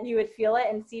 and you would feel it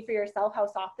and see for yourself how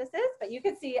soft this is. But you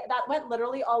could see that went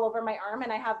literally all over my arm,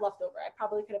 and I have leftover. I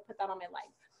probably could have put that on my leg.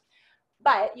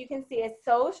 But you can see it's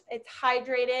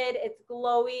hydrated, it's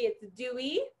glowy, it's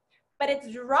dewy, but it's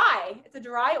dry. It's a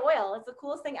dry oil. It's the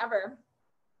coolest thing ever.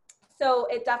 So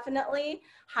it definitely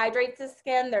hydrates the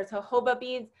skin. There's jojoba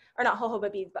beads, or not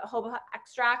jojoba beads, but jojoba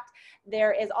extract.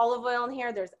 There is olive oil in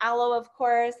here. There's aloe, of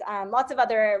course, lots of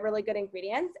other really good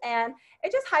ingredients. And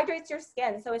it just hydrates your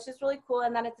skin. So it's just really cool.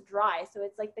 And then it's dry. So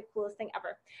it's like the coolest thing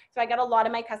ever. So I get a lot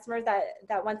of my customers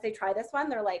that once they try this one,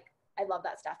 they're like, I love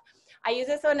that stuff. I use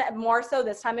this one more so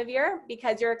this time of year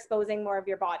because you're exposing more of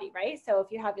your body, right? So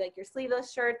if you have like your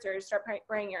sleeveless shirts or start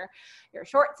wearing your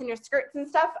shorts and your skirts and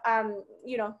stuff,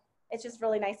 it's just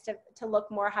really nice to look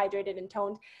more hydrated and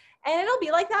toned. And it'll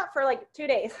be like that for like 2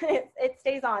 days. It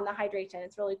stays on, the hydration.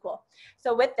 It's really cool.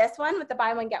 So with this one, with the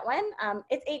buy one, get one,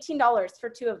 it's $18 for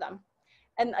 2 of them.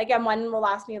 And again, one will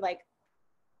last me like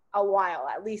a while,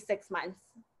 at least 6 months,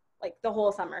 like the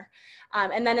whole summer.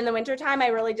 And then in the wintertime, I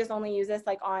really just only use this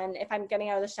like if I'm getting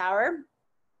out of the shower,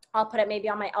 I'll put it maybe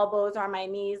on my elbows or on my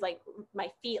knees, like my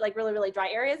feet, like really, really dry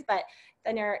areas. But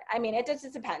then it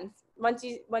just depends. Once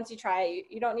you try it,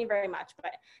 you don't need very much,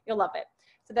 but you'll love it.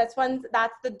 So that's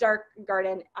the Dark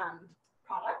Garden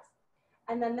products.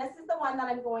 And then this is the one that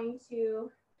I'm going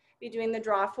to be doing the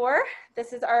draw for.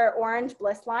 This is our Orange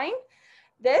Bliss line.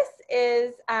 This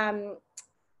is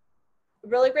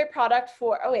really great product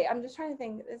for, oh wait, I'm just trying to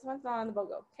think. This one's not on the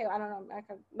BOGO. Okay, I don't know.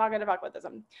 I'm not going to talk about this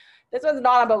one. This one's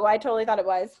not on BOGO. I totally thought it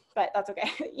was, but that's okay.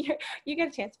 You get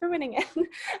a chance for winning it.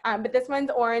 But this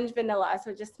one's orange vanilla, so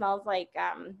it just smells like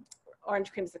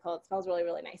orange creamsicle. It smells really,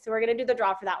 really nice. So we're going to do the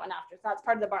draw for that one after. So that's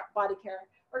part of the body care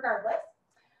regardless.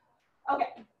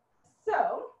 Okay,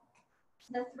 so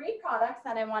the 3 products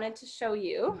that I wanted to show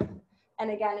you,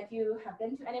 and again, if you have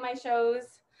been to any of my shows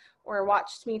or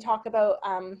watched me talk about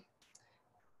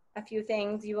a few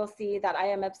things, you will see that I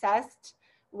am obsessed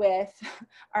with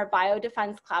our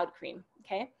Biodefense Cloud Cream,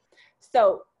 okay?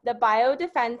 So the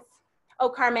Biodefense, oh,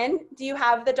 Carmen, do you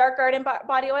have the Dark Garden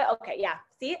body oil? Okay, yeah,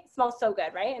 see, it smells so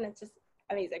good, right? And it's just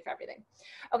amazing for everything.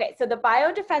 Okay, so the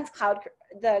Biodefense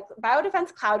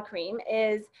Cloud Cream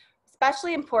is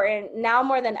especially important now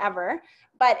more than ever,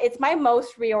 but it's my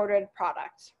most reordered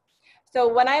product. So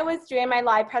when I was doing my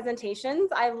live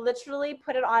presentations, I literally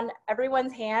put it on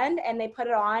everyone's hand, and they put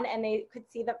it on and they could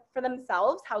see for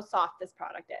themselves how soft this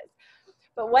product is.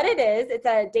 But what it is, it's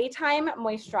a daytime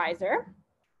moisturizer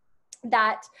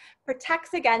that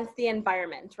protects against the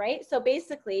environment, right? So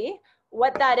basically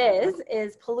what that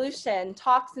is pollution,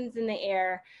 toxins in the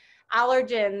air,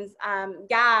 allergens,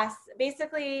 gas,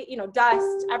 basically,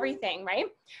 dust, everything, right?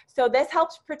 So this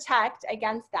helps protect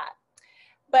against that.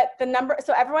 But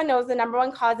so everyone knows the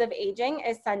 #1 cause of aging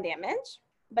is sun damage.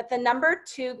 But the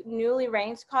 #2 newly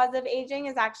ranked cause of aging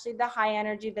is actually the high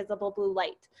energy visible blue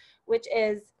light, which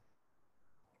is,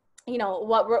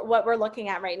 what we're looking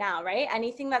at right now, right?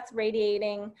 Anything that's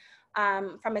radiating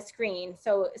from a screen.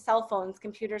 So cell phones,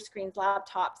 computer screens,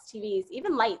 laptops, TVs,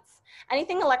 even lights,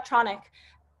 anything electronic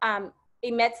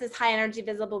emits this high energy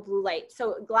visible blue light.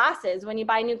 So glasses, when you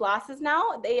buy new glasses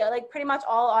now, they pretty much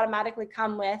all automatically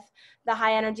come with the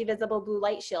high energy visible blue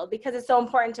light shield because it's so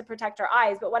important to protect our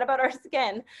eyes. But what about our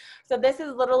skin? So this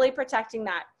is literally protecting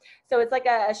that. So it's like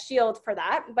a shield for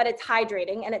that, but it's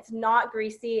hydrating and it's not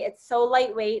greasy. It's so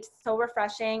lightweight, so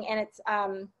refreshing, and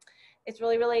it's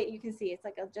really, really, you can see it's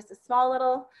like just a small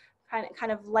little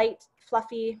kind of light,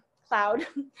 fluffy cloud.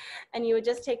 And you would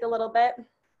just take a little bit.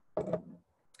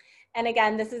 And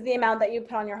again, this is the amount that you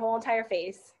put on your whole entire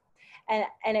face. And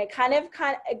it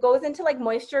it goes into like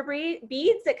moisture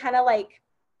beads. It kind of like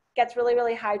gets really,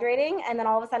 really hydrating. And then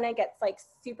all of a sudden it gets like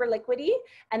super liquidy,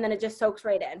 and then it just soaks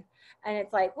right in. And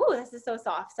it's like, ooh, this is so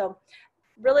soft. So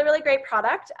really, really great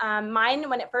product. Mine,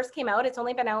 when it first came out, it's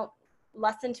only been out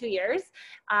less than 2 years.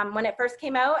 When it first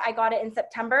came out, I got it in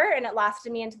September, and it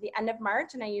lasted me into the end of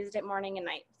March, and I used it morning and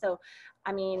night. So,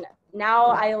 I mean, now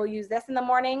I will use this in the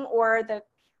morning or the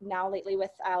now lately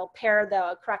with, I'll pair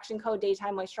the correction code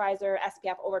daytime moisturizer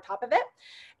SPF over top of it.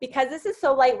 Because this is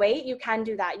so lightweight, you can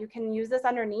do that. You can use this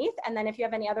underneath, and then if you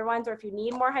have any other ones, or if you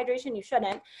need more hydration, you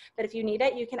shouldn't, but if you need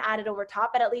it, you can add it over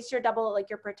top, but at least you're double, like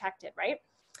you're protected, right?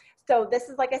 So this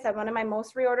is, like I said, one of my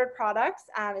most reordered products.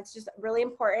 It's just really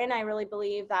important. I really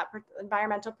believe that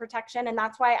environmental protection, and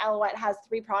that's why Alouette has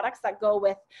 3 products that go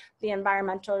with the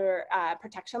environmental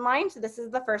protection line. So this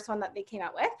is the first one that they came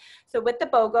out with. So with the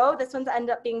BOGO, this one's ended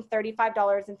up being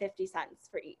 $35.50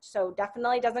 for each. So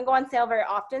definitely doesn't go on sale very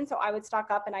often. So I would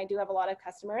stock up, and I do have a lot of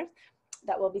customers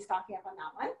that will be stocking up on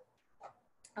that one.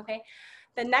 Okay,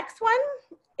 the next one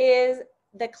is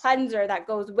the cleanser that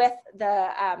goes with the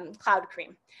cloud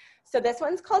cream. So this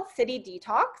one's called City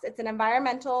Detox. It's an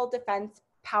environmental defense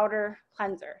powder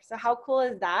cleanser. So how cool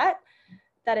is that,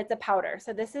 that it's a powder?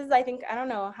 So this is, I think, I don't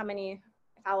know how many,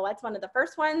 if Alouette's one of the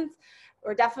first ones,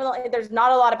 or definitely, there's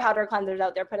not a lot of powder cleansers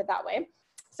out there, put it that way.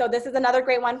 So this is another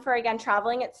great one for, again,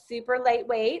 traveling. It's super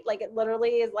lightweight, like it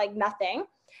literally is like nothing.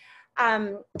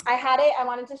 I had it, I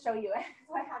wanted to show you it.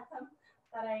 So I had some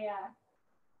that I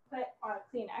put on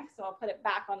a Kleenex, so I'll put it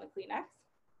back on the Kleenex.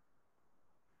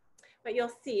 But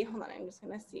you'll see, hold on, I'm just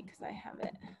gonna see because I have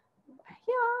it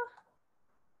here.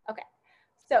 Okay,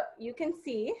 so you can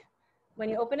see when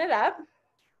you open it up,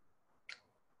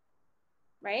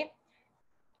 right?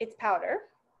 It's powder.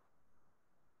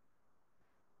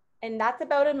 And that's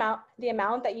about the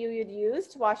amount that you would use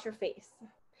to wash your face.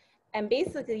 And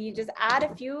basically you just add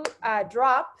a few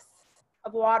drops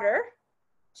of water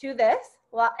to this,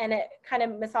 and it kind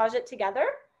of massage it together.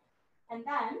 And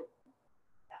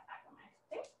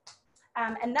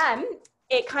then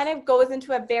it kind of goes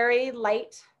into a very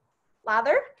light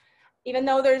lather, even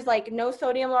though there's like no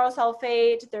sodium lauryl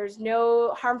sulfate, there's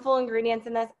no harmful ingredients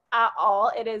in this at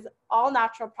all. It is all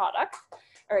natural products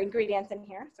or ingredients in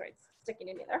here. Sorry, it's sticking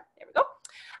to me there. There we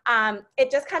go. It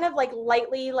just kind of like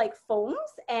lightly like foams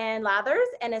and lathers,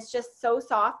 and it's just so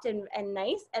soft and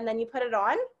nice. And then you put it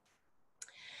on,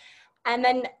 and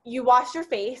then you wash your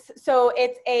face. So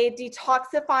it's a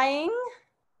detoxifying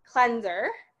cleanser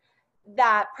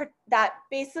that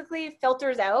basically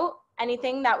filters out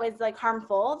anything that was like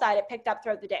harmful that it picked up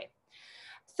throughout the day.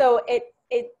 So it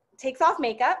takes off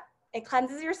makeup, it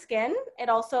cleanses your skin. It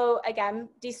also, again,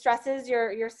 de-stresses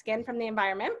your skin from the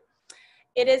environment.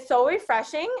 It is so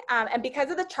refreshing. And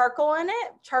because of the charcoal in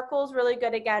it, charcoal is really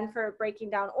good, again, for breaking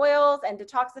down oils and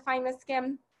detoxifying the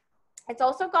skin. It's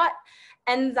also got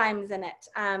enzymes in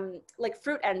it, like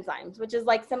fruit enzymes, which is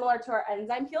like similar to our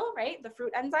enzyme peel, right? The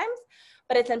fruit enzymes,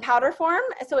 but it's in powder form.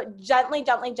 So it gently,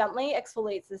 gently, gently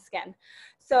exfoliates the skin.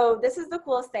 So this is the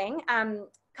coolest thing. I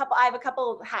have a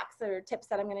couple of hacks or tips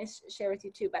that I'm going to share with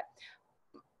you too, but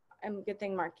good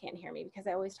thing Mark can't hear me because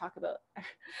I always talk about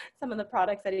some of the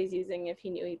products that he's using. If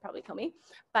he knew, he'd probably kill me.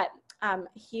 But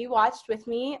he watched with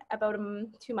me about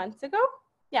 2 months ago.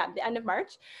 Yeah, the end of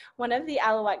March, one of the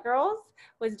Alouette girls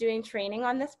was doing training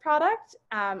on this product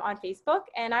on Facebook,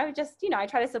 and I would just, I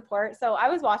try to support. So I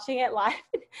was watching it live.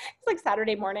 It's like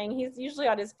Saturday morning. He's usually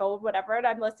on his phone, whatever, and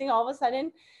I'm listening. All of a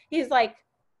sudden, he's like,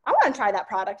 I want to try that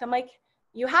product. I'm like,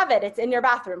 you have it. It's in your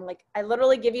bathroom. Like, I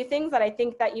literally give you things that I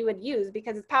think that you would use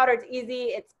because it's powder. It's easy.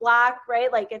 It's black, right?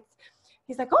 Like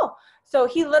he's like, oh. So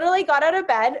he literally got out of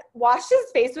bed, washed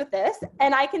his face with this,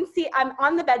 and I can see I'm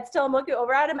on the bed still. I'm looking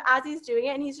over at him as he's doing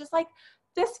it, and he's just like,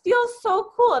 this feels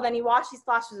so cool. And then he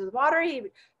splashes with water, he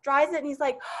dries it, and he's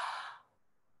like,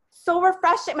 so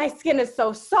refreshing. My skin is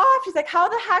so soft. He's like, how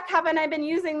the heck haven't I been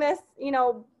using this,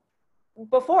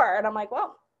 before? And I'm like,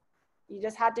 well, you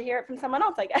just had to hear it from someone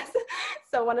else, I guess.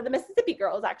 So one of the Mississippi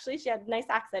girls, actually, she had a nice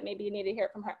accent. Maybe you need to hear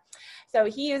it from her. So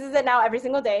he uses it now every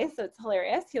single day. So it's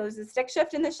hilarious. He uses stick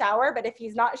shift in the shower, but if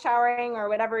he's not showering or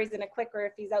whatever, he's in a quick, or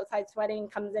if he's outside sweating,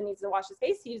 comes in, needs to wash his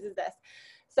face, he uses this.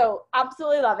 So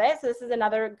absolutely love it. So this is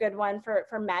another good one for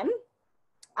men.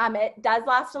 It does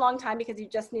last a long time because you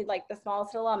just need like the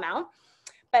smallest little amount.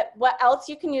 But what else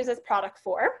you can use this product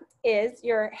for is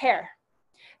your hair.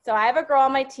 So I have a girl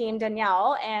on my team,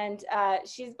 Danielle, and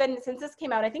she's been, since this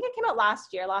came out, I think it came out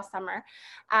last summer,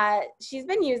 she's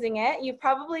been using it. You've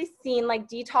probably seen like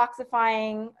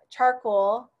detoxifying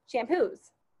charcoal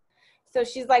shampoos. So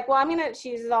she's like, well,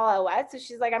 she uses all Alouette. So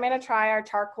she's like, I'm going to try our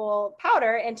charcoal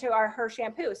powder into her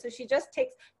shampoo. So she just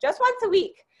takes, just once a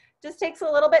week, just takes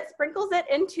a little bit, sprinkles it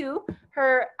into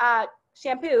her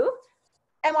shampoo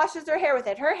and washes her hair with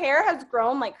it. Her hair has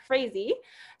grown like crazy.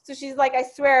 So she's like, I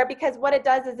swear, because what it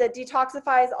does is it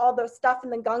detoxifies all the stuff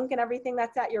and the gunk and everything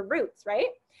that's at your roots, right?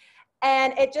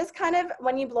 And it just kind of,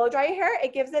 when you blow dry your hair,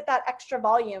 it gives it that extra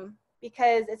volume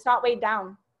because it's not weighed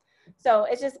down. So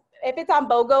it's just, if it's on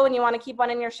BOGO and you want to keep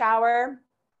one in your shower,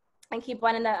 and keep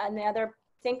one in the other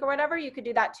sink or whatever. You could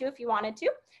do that too if you wanted to.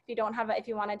 If you don't have it, if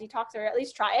you want to detox or at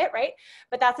least try it, right?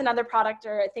 But that's another product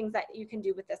or things that you can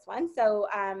do with this one. So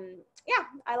yeah,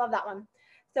 I love that one.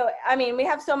 So, I mean, we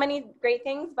have so many great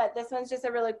things, but this one's just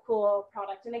a really cool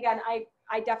product. And again,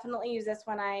 I definitely use this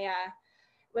when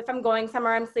if I'm going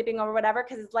somewhere, I'm sleeping over, whatever,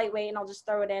 because it's lightweight and I'll just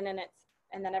throw it in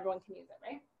and then everyone can use it,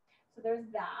 right? So there's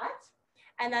that.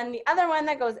 And then the other one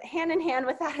that goes hand in hand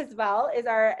with that as well is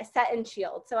our Set and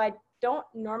Shield. So I don't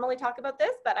normally talk about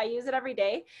this, but I use it every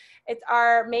day. It's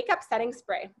our makeup setting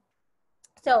spray.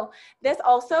 So this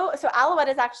also, so Alouette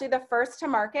is actually the first to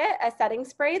market a setting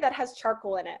spray that has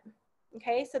charcoal in it.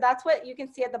 Okay, so that's what you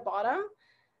can see at the bottom.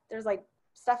 There's like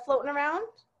stuff floating around.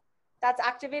 That's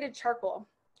activated charcoal.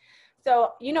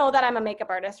 So you know that I'm a makeup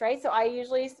artist, right? So I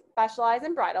usually specialize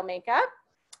in bridal makeup.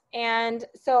 And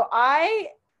so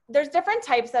there's different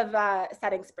types of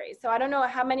setting sprays. So I don't know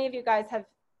how many of you guys have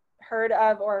heard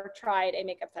of or tried a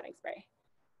makeup setting spray.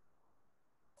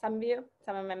 Some of you,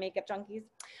 some of my makeup junkies.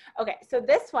 Okay, so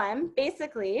this one,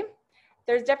 basically,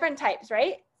 there's different types,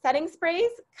 right? Setting sprays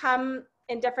come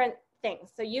in different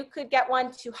things. So you could get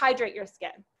one to hydrate your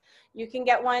skin. You can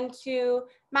get one to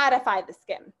mattify the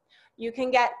skin. You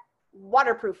can get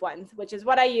waterproof ones, which is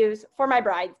what I use for my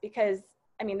brides because,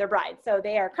 I mean, they're brides. So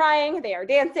they are crying, they are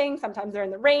dancing, sometimes they're in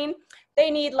the rain.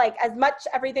 They need like as much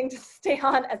everything to stay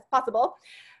on as possible.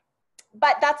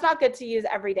 But that's not good to use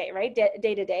every day, right?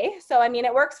 Day to day. So, I mean,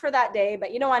 it works for that day,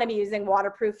 but you don't want to be using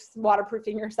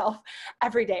waterproofing yourself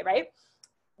every day, right?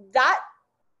 That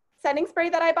setting spray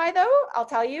that I buy though, I'll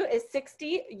tell you, is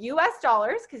 $60 US,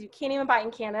 because you can't even buy it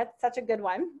in Canada. It's such a good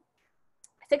one.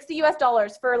 $60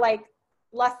 US for like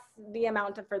less the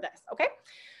amount for this, okay?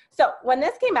 So when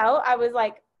this came out, I was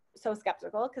like so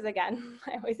skeptical because again,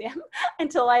 I always am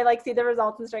until I like see the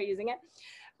results and start using it.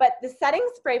 But the setting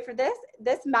spray for this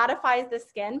mattifies the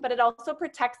skin, but it also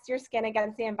protects your skin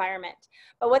against the environment.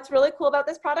 But what's really cool about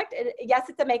this product, yes,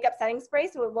 it's a makeup setting spray,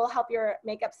 so it will help your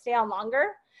makeup stay on longer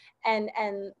and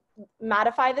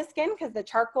mattify the skin because the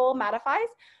charcoal mattifies.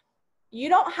 You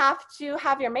don't have to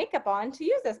have your makeup on to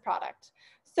use this product.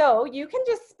 So you can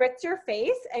just spritz your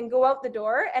face and go out the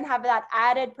door and have that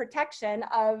added protection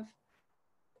of,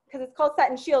 because it's called Set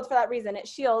and Shield for that reason, it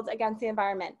shields against the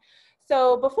environment.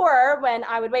 So before, when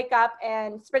I would wake up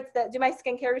and do my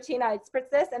skincare routine, I'd spritz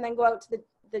this and then go out to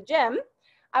the gym.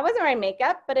 I wasn't wearing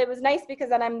makeup, but it was nice because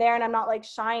then I'm there and I'm not like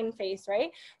shine face,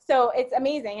 right? So it's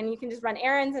amazing. And you can just run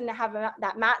errands and have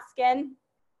that matte skin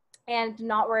and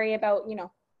not worry about, you know,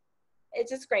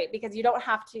 it's just great because you don't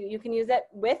have to, you can use it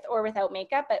with or without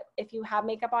makeup, but if you have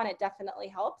makeup on, it definitely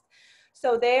helps.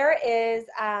 So there is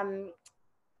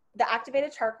the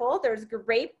activated charcoal. There's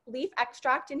grape leaf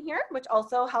extract in here, which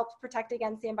also helps protect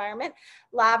against the environment.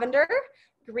 Lavender,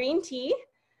 green tea.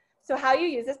 So how you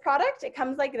use this product, it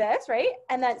comes like this, right?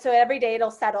 And then, so every day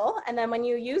it'll settle. And then when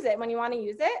you use it, when you want to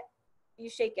use it, you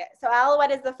shake it. So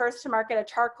Alouette is the first to market a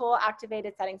charcoal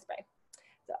activated setting spray.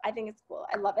 So I think it's cool.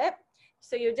 I love it.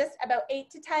 So you're just about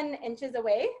 8 to 10 inches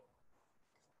away.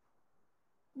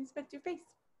 You spritz your face.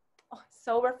 Oh,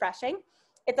 so refreshing.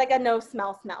 It's like a no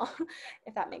smell,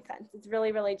 if that makes sense. It's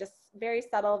really, really just very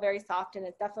subtle, very soft, and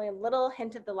it's definitely a little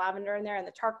hint of the lavender in there, and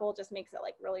the charcoal just makes it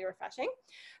like really refreshing.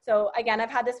 So again,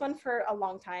 I've had this one for a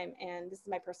long time, and this is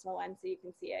my personal one, so you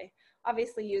can see I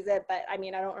obviously use it, but I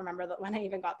mean, I don't remember when I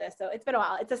even got this, so it's been a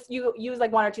while. It's just, you use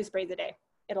like 1 or 2 sprays a day.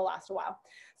 It'll last a while.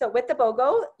 So with the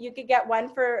BOGO, you could get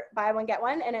one for buy one, get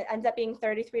one, and it ends up being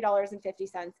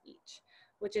 $33.50 each,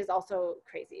 which is also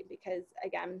crazy because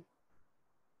again,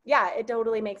 yeah, it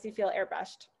totally makes you feel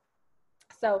airbrushed.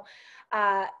 So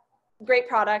great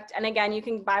product. And again, you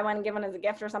can buy one and give one as a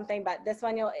gift or something, but this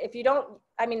one, if you don't,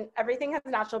 I mean, everything has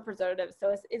natural preservatives.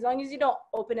 So as long as you don't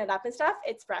open it up and stuff,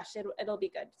 it's fresh, it'll be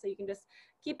good. So you can just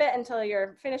keep it until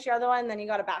you're finished your other one, then you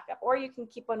got a backup, or you can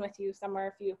keep one with you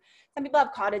somewhere. Some people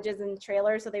have cottages and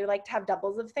trailers, so they like to have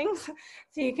doubles of things.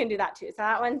 So you can do that too. So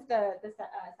that one's the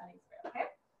setting spray, okay?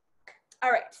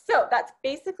 All right, so that's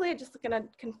basically just gonna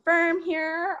confirm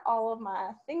here all of my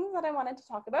things that I wanted to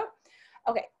talk about.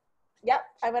 Okay, yep,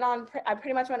 I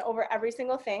pretty much went over every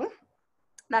single thing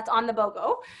that's on the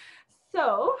BOGO.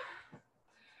 So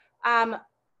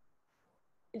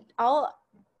I'll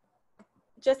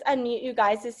just unmute you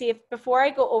guys to see if, before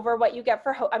I go over what you get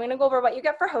for, I'm gonna go over what you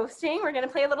get for hosting. We're gonna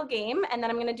play a little game, and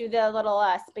then I'm gonna do the little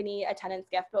spinny attendance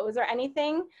gift. But was there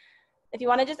anything, if you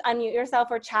wanna just unmute yourself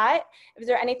or chat, is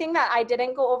there anything that I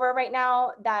didn't go over right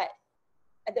now that,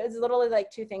 there's literally like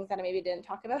 2 things that I maybe didn't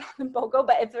talk about on the BOGO,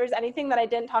 but if there's anything that I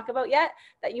didn't talk about yet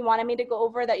that you wanted me to go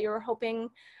over that you were hoping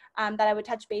that I would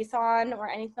touch base on or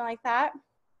anything like that,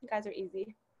 you guys are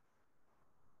easy.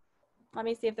 Let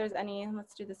me see if there's any,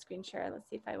 let's do the screen share. Let's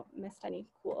see if I missed any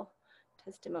cool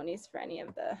testimonies for any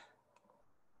of the,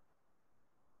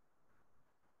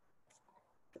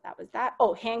 that was that.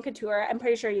 Oh, hand couture. I'm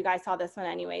pretty sure you guys saw this one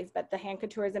anyways, but the hand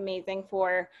couture is amazing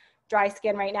for dry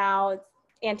skin right now. It's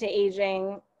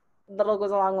anti-aging. Little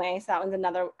goes a long way. So that one's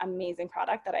another amazing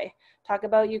product that I talk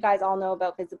about. You guys all know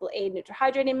about Visible Aid Neutral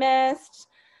Hydrating Mist.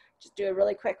 Just do a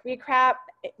really quick recap,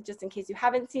 just in case you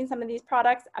haven't seen some of these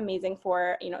products. Amazing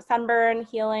for, you know, sunburn,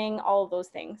 healing, all of those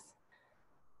things.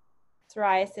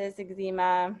 Psoriasis,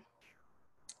 eczema,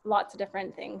 lots of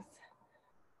different things.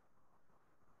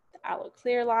 The Aloe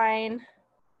Clear line.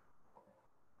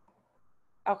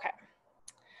 Okay.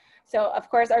 So of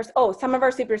course, some of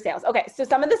our super sales. Okay, so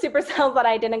some of the super sales that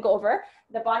I didn't go over.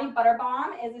 The Body Butter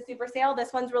Balm is a super sale.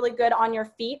 This one's really good on your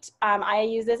feet. I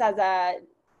use this as a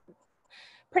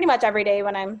pretty much every day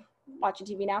when I'm watching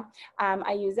TV now.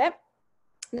 I use it.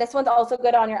 This one's also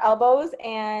good on your elbows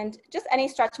and just any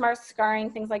stretch marks, scarring,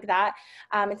 things like that.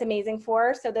 It's amazing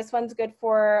for. So this one's good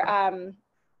for,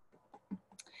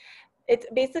 it's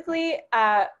basically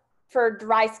for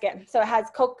dry skin. So it has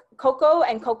cocoa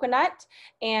and coconut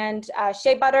and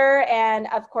shea butter and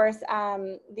of course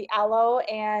the aloe,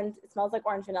 and it smells like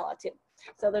orange vanilla too.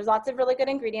 So there's lots of really good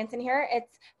ingredients in here.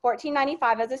 It's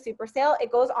 $14.95 as a super sale.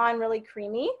 It goes on really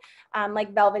creamy,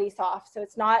 like velvety soft. So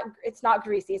it's not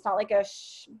greasy. It's not like a,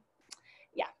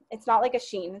 it's not like a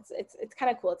sheen. It's kind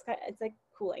of cool. It's like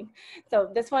cooling. So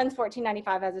this one's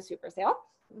 $14.95 as a super sale.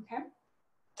 Okay.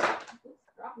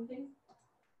 Oops, dropping things.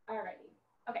 Alrighty.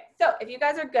 Okay, so if you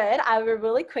guys are good, I would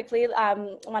really quickly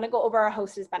want to go over our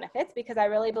hostess benefits, because I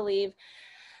really believe,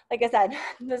 like I said,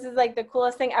 this is like the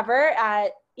coolest thing ever.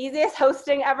 Easiest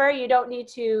hosting ever. You don't need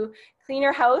to clean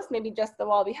your house, maybe just the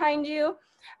wall behind you.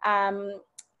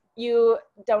 You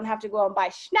don't have to go and buy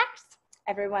snacks.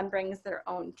 Everyone brings their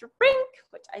own drink,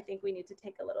 which I think we need to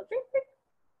take a little drink.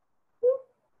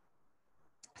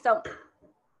 So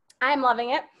I'm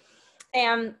loving it.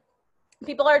 And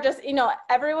people are just, you know,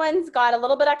 everyone's got a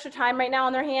little bit extra time right now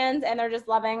on their hands and they're just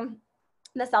loving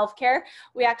the self-care.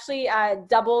 We actually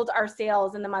doubled our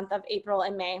sales in the month of April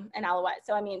and May in Alouette.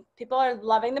 So, I mean, people are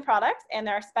loving the products and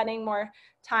they're spending more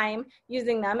time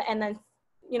using them and then,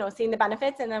 you know, seeing the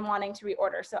benefits and then wanting to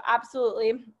reorder. So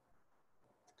absolutely,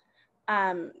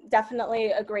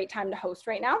 definitely a great time to host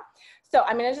right now. So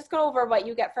I'm gonna just go over what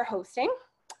you get for hosting.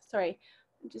 Sorry.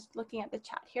 I'm just looking at the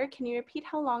chat here. Can you repeat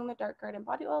how long the Dark Garden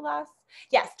Body Oil lasts?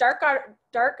 Yes, Dark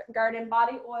Garden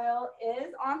Body Oil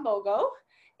is on BOGO.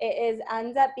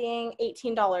 Ends up being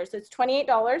 $18. So it's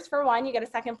 $28 for one. You get a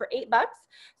second for $8.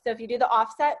 So if you do the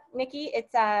offset, Nikki,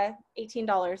 it's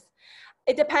 $18.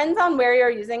 It depends on where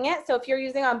you're using it. So if you're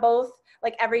using on both,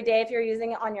 like every day, if you're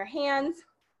using it on your hands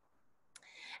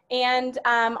and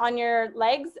on your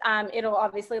legs, it'll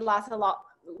obviously last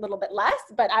little bit less,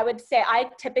 but I would say I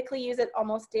typically use it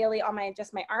almost daily on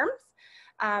just my arms.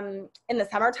 In the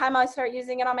summertime, I start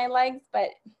using it on my legs, but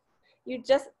you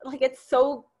just, like, it's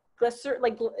so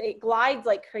like it glides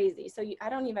like crazy. So I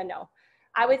don't even know.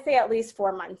 I would say at least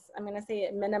 4 months. I'm going to say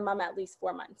at minimum at least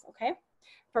 4 months. Okay.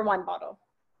 For one bottle.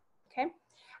 Okay.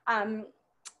 And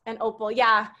Opal.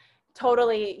 Yeah,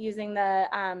 totally using the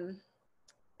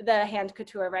hand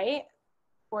couture, right?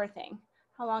 Poor thing.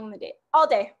 How long in the day? All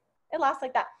day. It lasts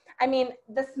like that. I mean,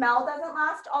 the smell doesn't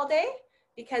last all day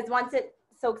because once it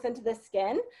soaks into the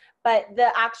skin, but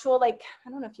the actual, like, I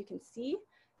don't know if you can see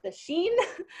the sheen,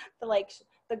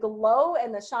 the glow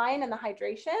and the shine and the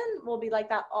hydration will be like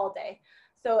that all day.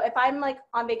 So if I'm like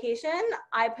on vacation,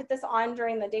 I put this on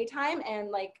during the daytime and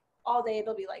like all day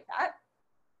it'll be like that.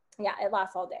 Yeah, it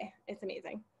lasts all day. It's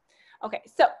amazing. Okay,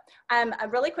 so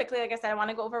really quickly, like I said, I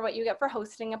want to go over what you get for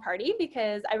hosting a party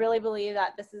because I really believe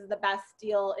that this is the best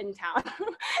deal in town.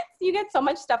 You get so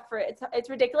much stuff for it. It's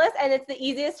ridiculous, and it's the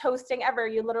easiest hosting ever.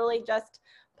 You literally just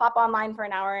pop online for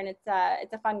an hour, and it's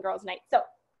a fun girls' night. So,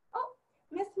 oh,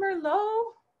 Miss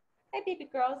Merlot. Hi, baby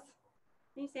girls.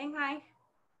 Are you saying hi?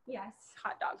 Yes,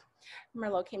 hot dog.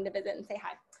 Merlot came to visit and say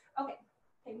hi. Okay,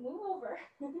 move over.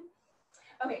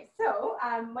 Okay, so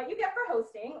what you get for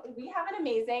hosting, we have an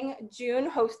amazing June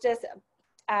hostess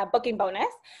booking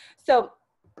bonus. So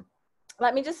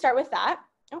let me just start with that.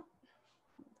 Oh,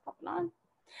 popping on.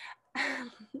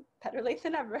 Better late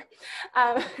than ever.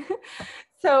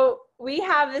 So we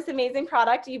have this amazing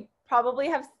product. You probably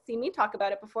have seen me talk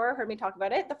about it before, heard me talk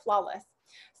about it, the Flawless.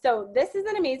 So this is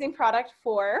an amazing product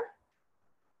for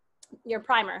your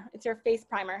primer. It's your face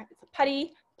primer. It's a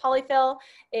putty polyfill.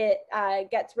 It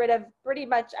gets rid of pretty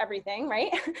much everything,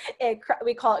 right?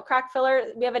 We call it crack filler.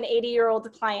 We have an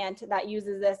 80-year-old client that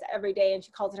uses this every day and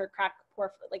she calls it her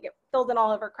pour, like it fills in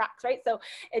all of her cracks, right? So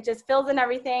it just fills in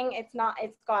everything. It's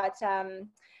got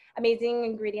amazing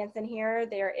ingredients in here.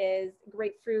 There is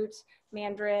grapefruit,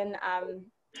 mandarin, a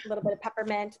little bit of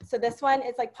peppermint. So this one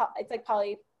is like, it's like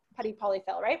putty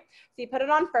polyfill, right? So you put it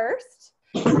on first,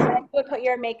 and then you would put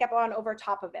your makeup on over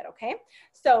top of it, okay?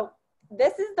 So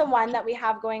this is the one that we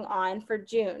have going on for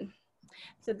June.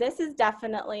 So this is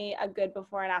definitely a good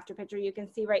before and after picture. You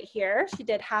can see right here, she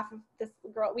did half of this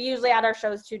girl. We usually at our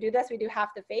shows to do this, we do half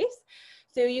the face.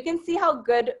 So you can see how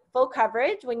good full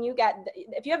coverage when you get,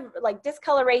 if you have like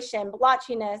discoloration,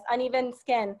 blotchiness, uneven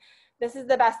skin, this is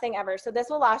the best thing ever. So this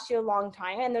will last you a long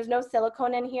time, and there's no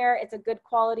silicone in here. It's a good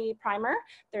quality primer.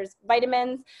 There's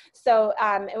vitamins, so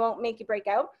it won't make you break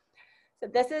out. So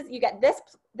this is, you get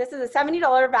this is a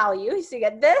 $70 value. So you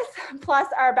get this plus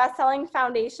our best-selling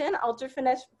foundation, Ultra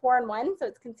Finish 4-in-1. So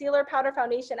it's concealer, powder,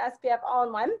 foundation, SPF, all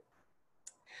in one.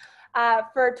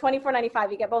 For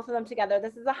 $24.95, you get both of them together.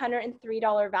 This is a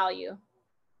 $103 value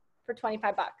for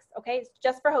 25 bucks. Okay, it's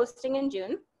just for hosting in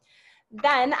June.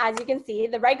 Then, as you can see,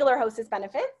 the regular hostess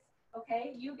benefits.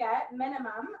 Okay, you get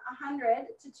minimum $100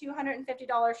 to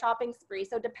 $250 shopping spree.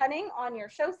 So depending on your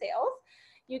show sales,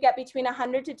 you get between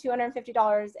 $100 to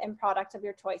 $250 in product of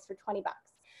your choice for 20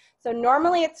 bucks. So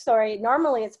normally it's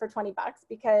for 20 bucks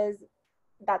because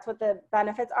that's what the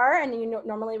benefits are, and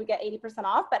normally we get 80%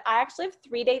 off, but I actually have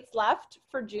 3 dates left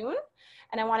for June,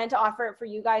 and I wanted to offer it for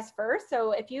you guys first.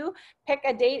 So if you pick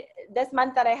a date this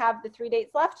month that I have the 3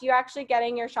 dates left, you're actually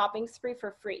getting your shopping spree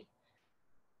for free.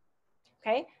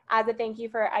 Okay, as a thank you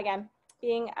for, again,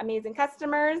 being amazing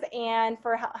customers and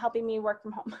for helping me work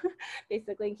from home,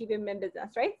 basically keeping me in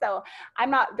business, right? So I'm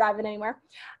not driving anywhere.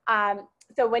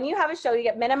 So when you have a show, you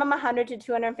get minimum $100 to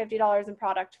 $250 in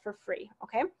product for free,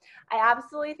 okay? I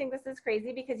absolutely think this is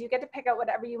crazy because you get to pick out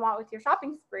whatever you want with your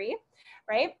shopping spree,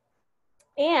 right?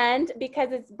 And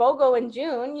because it's BOGO in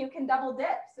June, you can double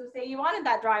dip. So say you wanted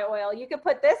that dry oil, you could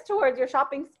put this towards your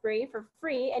shopping spree for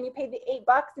free, and you pay the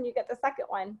 $8 and you get the second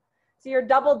one. So you're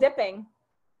double dipping.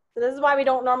 So this is why we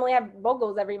don't normally have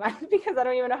BOGOs every month, because I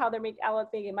don't even know how they're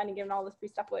making money giving all this free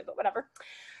stuff away, but whatever.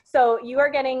 So you are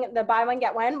getting the buy one,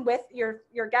 get one with your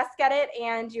guests get it,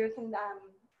 and you can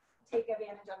take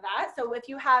advantage of that. So if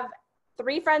you have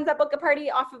 3 friends that book a party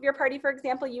off of your party, for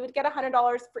example, you would get $100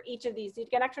 for each of these. You'd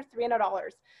get an extra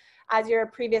 $300 as your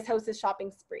previous hostess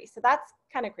shopping spree. So that's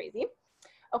kind of crazy.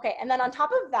 Okay, and then on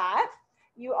top of that,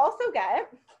 you also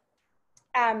get,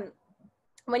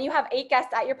 when you have 8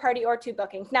 guests at your party or 2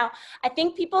 bookings. Now, I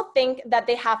think people think that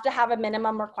they have to have a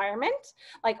minimum requirement.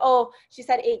 Like, oh, she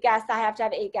said 8 guests, I have to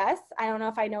have 8 guests. I don't know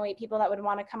if I know 8 people that would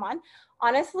want to come on.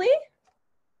 Honestly,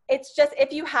 it's just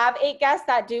if you have 8 guests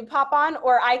that do pop on,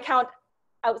 or I count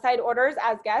outside orders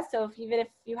as guests. So even if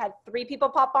you had 3 people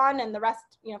pop on and the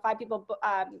rest, 5 people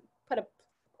put a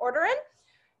order in,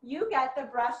 you get the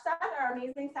brush set, our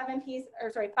amazing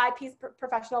 5-piece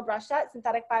professional brush set,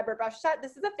 synthetic fiber brush set.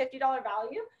 This is a $50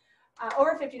 value,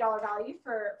 over $50 value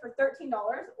for $13.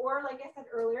 Or like I said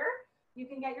earlier, you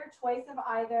can get your choice of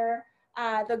either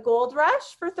the Gold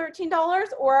Rush for $13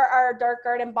 or our Dark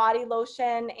Garden body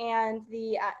lotion and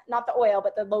the, not the oil,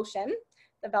 but the lotion,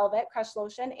 the Velvet Crush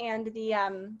lotion, and the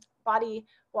body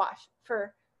wash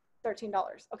for $13,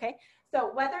 okay?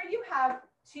 So whether you have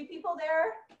 2 people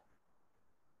there,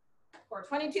 or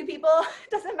 22 people,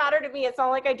 it doesn't matter to me. It's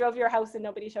not like I drove your house and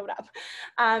nobody showed up.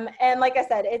 And like I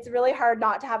said, it's really hard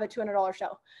not to have a $200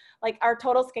 show. Like our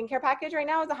total skincare package right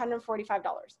now is $145,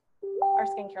 our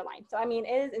skincare line. So, I mean,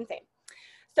 it is insane.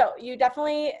 So you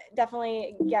definitely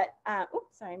get,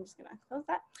 oops, sorry, I'm just gonna close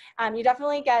that. You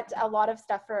definitely get a lot of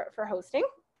stuff for hosting.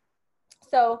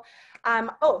 So,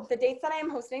 oh, the dates that I am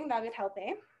hosting, Nugget Health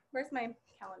Day. Where's my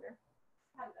calendar?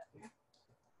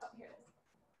 Oh, here it is.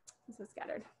 I'm so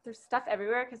scattered. There's stuff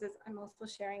everywhere because I'm also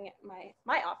sharing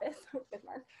my office with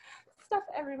Mark. Stuff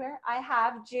everywhere. I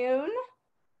have June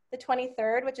the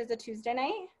 23rd, which is a Tuesday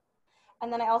night.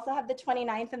 And then I also have the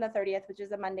 29th and the 30th, which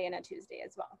is a Monday and a Tuesday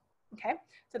as well. Okay,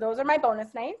 so those are my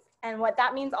bonus nights. And what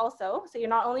that means also, so you're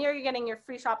not only are you getting your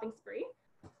free shopping spree,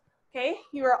 okay,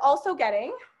 you are also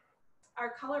getting our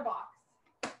color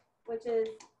box, which is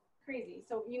crazy.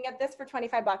 So you can get this for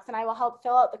 25 bucks, and I will help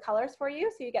fill out the colors for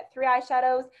you. So you get 3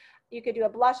 eyeshadows. You could do a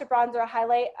blush, a bronzer, a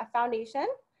highlight, a foundation.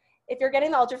 If you're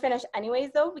getting the Ultra Finish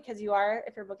anyways though, because you are,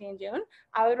 if you're booking in June,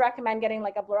 I would recommend getting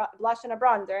like a blush and a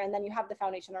bronzer, and then you have the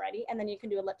foundation already, and then you can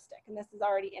do a lipstick, and this is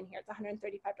already in here. It's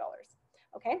 $135.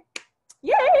 Okay,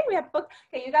 yay, we have booked.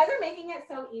 Okay, you guys are making it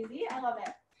so easy. I love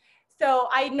it. So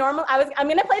I'm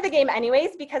gonna play the game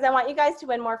anyways because I want you guys to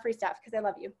win more free stuff because I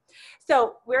love you.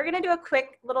 So we're gonna do a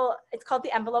quick little, it's called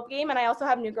the envelope game, and I also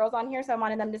have new girls on here, so I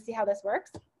wanted them to see how this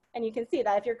works. And you can see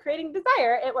that if you're creating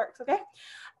desire, it works, okay?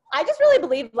 I just really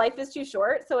believe life is too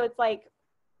short. So it's like,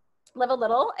 live a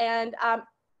little, and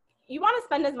you want to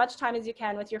spend as much time as you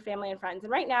can with your family and friends.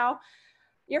 And right now,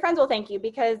 your friends will thank you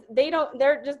because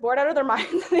they're just bored out of their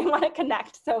minds. They want to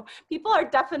connect. So people are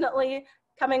definitely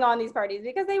coming on these parties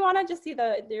because they want to just see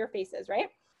their faces, right?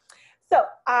 So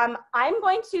I'm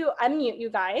going to unmute you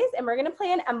guys and we're going to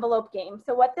play an envelope game.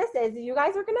 So what this is, you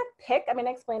guys are going to pick, I'm going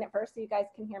to explain it first so you guys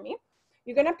can hear me.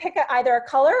 You're going to pick either a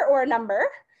color or a number,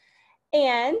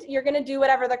 and you're going to do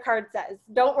whatever the card says.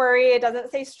 Don't worry, it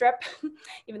doesn't say strip,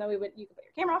 even though you could put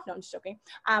your camera off. No, I'm just joking.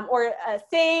 Or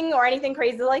sing or anything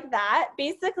crazy like that.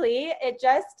 Basically, it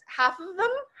just half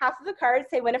of the cards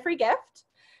say win a free gift.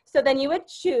 So then you would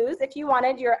choose if you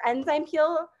wanted your enzyme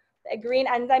peel, a green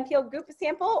enzyme peel group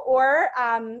sample, or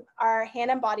our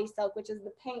hand and body silk, which is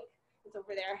the pink. It's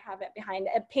over there. I have it behind.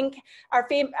 A pink, our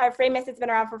famous, it's been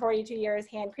around for 42 years,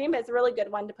 hand cream. It's a really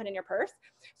good one to put in your purse.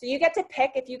 So you get to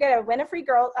pick, if you get a win a free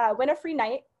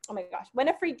night, oh my gosh, win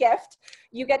a free gift,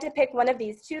 you get to pick one of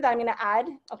these two that I'm going to add.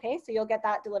 Okay, so you'll get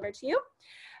that delivered to you.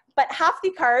 But half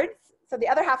the cards, so the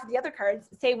other half of the other cards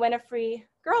say win a free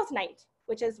girls night,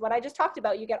 which is what I just talked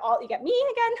about. You get me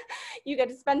again. You get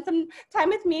to spend some time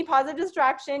with me, positive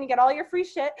distraction. You get all your free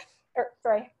shit,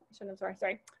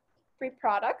 free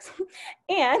products.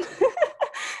 And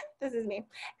this is me.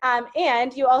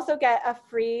 And you also get a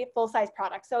free full-size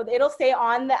product. So it'll say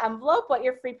on the envelope what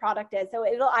your free product is. So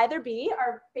it'll either be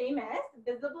our famous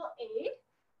Visible Aid,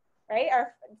 right?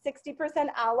 Our 60%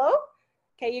 aloe.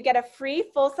 Okay, you get a free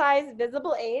full-size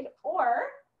Visible Aid, or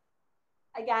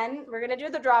again, we're gonna do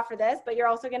the draw for this, but you're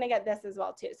also gonna get this as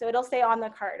well too. So it'll say on the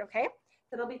card, okay?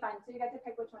 So it'll be fine. So you get to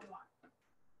pick which one you want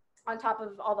on top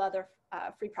of all the other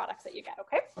free products that you get,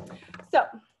 okay? So,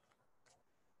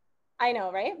 I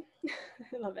know, right?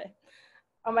 I love it.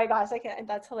 Oh my gosh,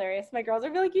 that's hilarious. My girls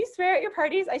are like, you swear at your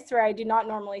parties? I swear, I do not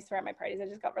normally swear at my parties. I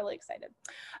just got really excited.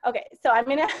 Okay, so I'm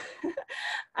gonna,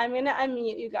 I'm gonna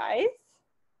unmute you guys.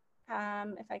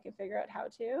 If I can figure out how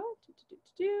to.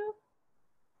 It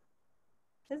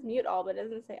says mute all, but it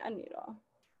doesn't say unmute all.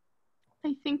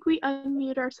 I think we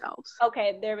unmute ourselves.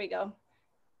 Okay, there we go.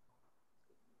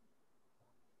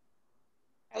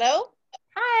 Hello?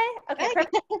 Hi. Okay, Hi.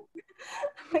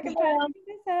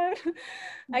 perfect.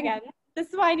 Again, this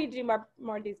is why I need to do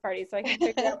more of these parties so I can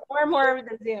figure out more and more of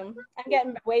the Zoom. I'm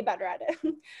getting way better at it.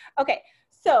 Okay,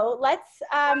 so let's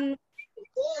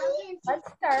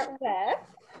start with.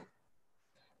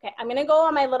 Okay, I'm gonna go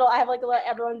on my little, I have like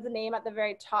everyone's name at the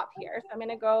very top here. So I'm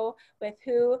gonna go with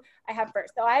who I have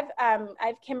first. So I have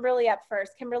Kimberly up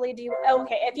first. Kimberly, do you,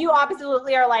 okay, if you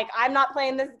absolutely are like, I'm not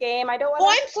playing this game, I don't want to. Oh,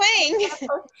 I'm playing.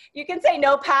 You can say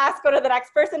no, pass, go to the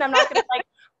next person. I'm not gonna like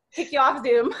kick you off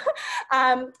Zoom.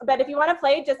 But if you wanna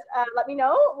play, just let me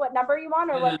know what number you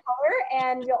want or what color,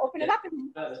 and you'll open it up.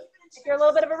 And if you're a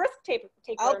little bit of a risk taker.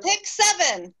 I'll pick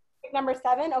 7. Pick number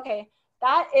 7, okay.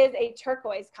 That is a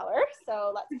turquoise color.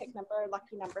 So let's pick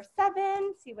lucky number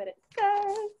 7, see what it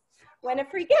says. Win a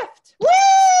free gift. Woo!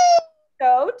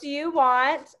 So do you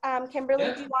want,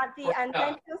 Kimberly, do you want the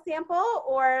enzyme peel sample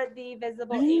or the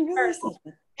Visible Aid first?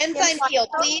 Enzyme peel,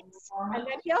 please.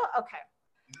 Enzyme peel? Okay.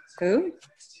 Who?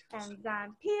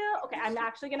 Enzyme peel. Okay, I'm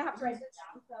actually going to have to write this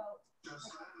down. So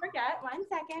forget, 1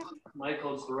 second.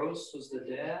 Michael Gross was the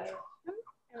dad.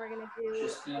 And we're going to do.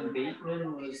 Justine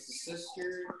Bateman was the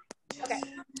sister. Okay.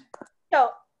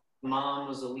 So Mom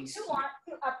was Elise. If you want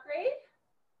to upgrade,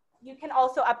 you can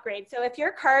also upgrade. So if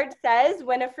your card says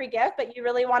win a free gift, but you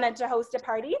really wanted to host a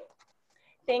party,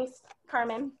 thanks,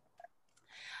 Carmen.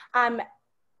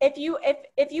 If you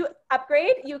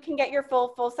upgrade, you can get your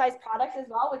full-size product as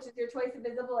well, which is your choice of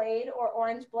Visible Aid or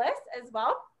Orange Bliss as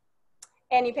well.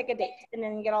 And you pick a date, and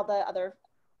then you get all the other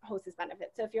hostess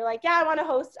benefits. So if you're like, yeah, I want to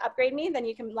host, upgrade me, then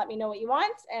you can let me know what you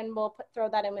want, and we'll throw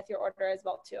that in with your order as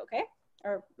well too, okay?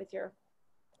 Or with your,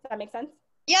 does that make sense?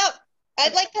 Yep.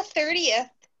 I'd like the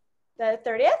 30th. The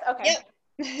 30th? Okay.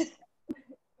 Yep.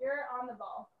 You're on the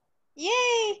ball.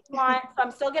 Yay. So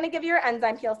I'm still going to give you your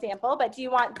enzyme peel sample, but do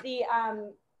you want the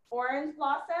Orange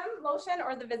Blossom lotion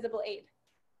or the Visible Aid?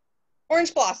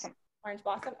 Orange Blossom. Orange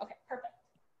Blossom? Okay, perfect.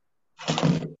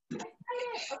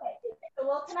 Okay, so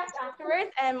we'll connect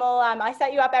afterwards, and we'll I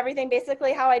set you up everything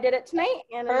basically how I did it tonight,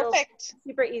 and perfect.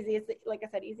 Super easy. It's like I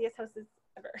said, easiest hostess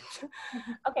ever.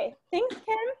 Okay, thanks,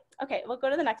 Kim. Okay, we'll go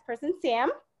to the next person.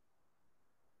 Sam.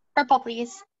 Purple,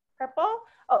 please. Purple.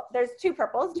 Oh, there's 2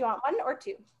 purples. Do you want 1 or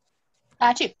 2? 2.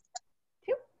 2.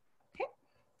 Okay.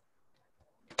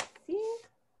 Let's see.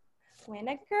 Win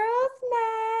a girls'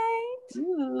 night.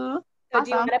 Ooh. So awesome.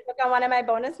 do you want to book on one of my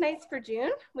bonus nights for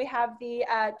June? We have the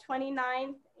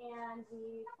 29th and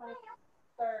the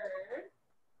 20th.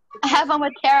 3rd. I have one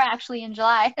with Tara actually in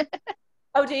July.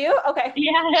 Oh, do you? Okay.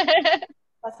 Yeah.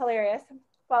 That's hilarious.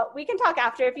 Well, we can talk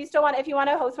after if you want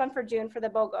to host one for June for the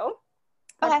BOGO.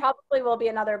 Okay. There probably will be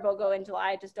another BOGO in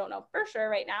July. I just don't know for sure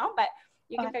right now, but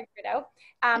you can figure it out.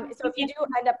 So if you do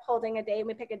end up holding a date and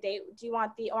we pick a date, do you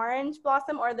want the orange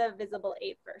blossom or the visible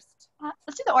aid first?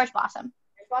 Let's do the orange blossom.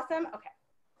 Orange blossom? Okay.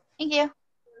 Thank you.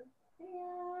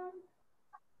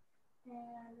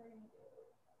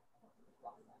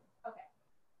 Okay.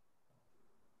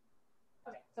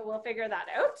 Okay, so we'll figure that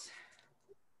out.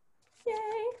 Yay.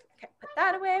 Okay, put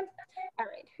that away. All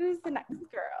right, who's the next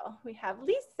girl? We have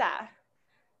Lisa.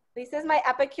 Lisa's my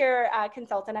Epicure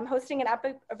consultant. I'm hosting a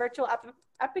virtual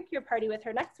Epicure party with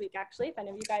her next week, actually, if any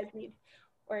of you guys need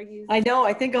or use. I know,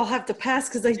 I think I'll have to pass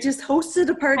because I just hosted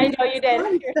a party. I know you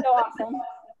did. You're so awesome.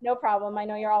 No problem. I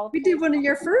know you're all. We did one of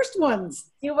your first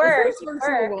ones. You were. The first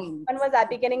virtual one. When was that?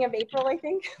 Beginning of April, I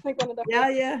think. Like one of the.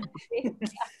 Yeah.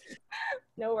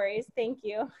 No worries. Thank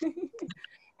you.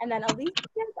 And then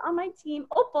Alicia's on my team.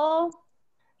 Opal.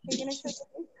 Are you gonna say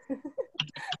something?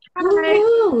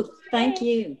 Woo! Thank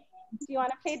you. Do you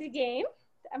want to play the game?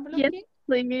 The envelope Yes, game?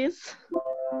 please.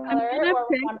 Color gonna or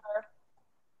pick-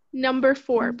 Number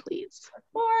 4, please.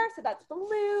 4, so that's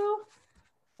blue.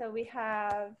 So we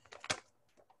have,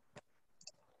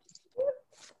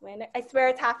 I swear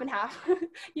it's half and half.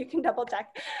 You can double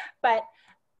check. But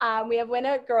we have Win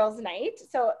a Girls Night.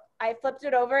 So I flipped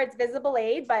it over. It's visible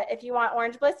aid, but if you want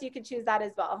Orange Bliss, you could choose that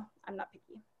as well. I'm not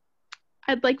picky.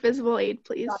 I'd like visible aid,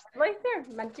 please. Right there,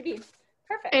 meant to be.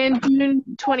 Perfect. And June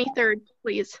 23rd,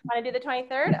 please. Want to do the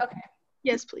 23rd? Okay.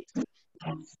 Yes, please.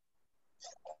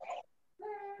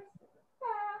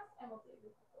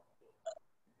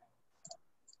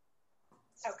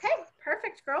 Okay,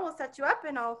 perfect, girl. We'll set you up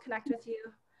and I'll connect with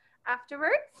you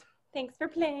afterwards. Thanks for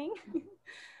playing.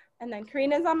 And then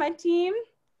Karina's on my team.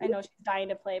 I know she's dying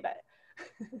to play, but.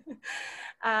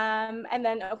 And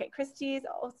then, okay, Christy's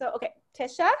also, okay,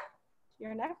 Tisha,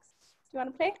 you're next. Do you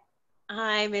want to play?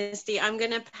 Hi, Misty. I'm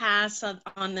going to pass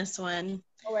on this one.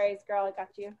 No worries, girl. I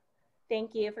got you.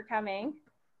 Thank you for coming.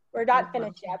 We're not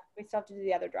finished yet. We still have to do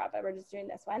the other draw, but we're just doing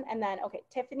this one. And then, okay,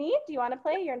 Tiffany, do you want to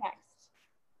play? You're next.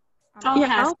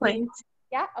 Yeah, I'll play.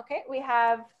 Yeah, okay. We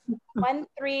have 1,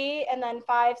 3, and then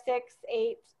 5, 6,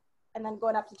 8, and then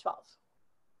going up to 12.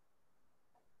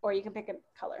 Or you can pick a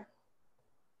color.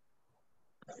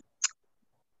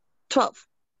 12.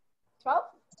 12?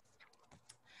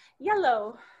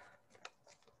 Yellow.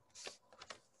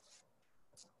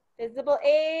 Visible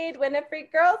aid, win a free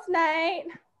girls night.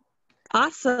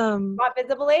 Awesome. Want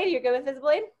visible aid? You're good with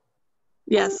visible aid?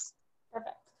 Yes.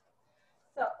 Perfect.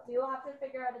 So we will have to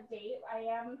figure out a date. I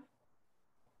am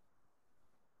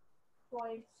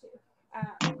going to.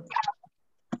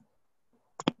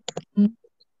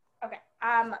 Okay.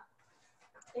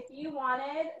 If you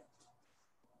wanted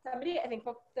somebody, I think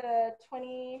book the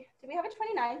 20. Do we have a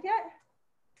 29th yet?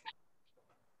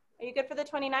 Are you good for the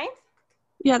 29th?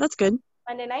 Yeah, that's good.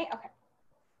 Monday night? Okay.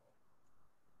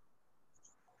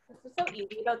 This is so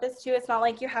easy about this too. It's not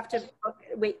like you have to book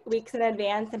weeks in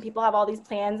advance and people have all these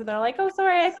plans and they're like, oh,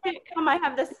 sorry, I can't come. I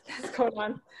have this going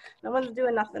on. No one's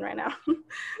doing nothing right now.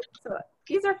 So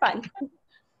these are fun.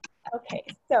 Okay,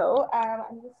 so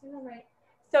I'm just gonna write.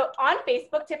 So on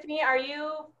Facebook, Tiffany, are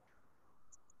you,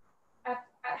 how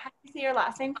do you say your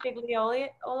last name, Figliola?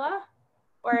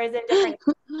 Or is it different?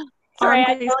 Sorry,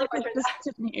 I totally butchered just that.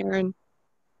 Tiffany Aaron.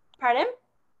 Pardon?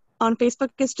 On Facebook,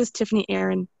 it's just Tiffany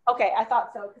Aaron. Okay, I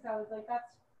thought so because I was like,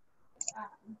 that's.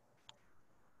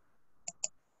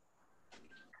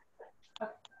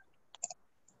 Okay.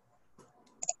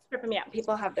 Tripping me out.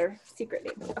 People have their secret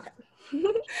names. Okay.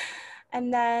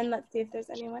 And then let's see if there's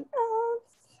anyone else.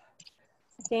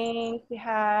 I think we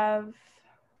have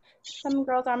some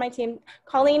girls on my team.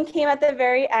 Colleen came at the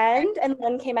very end and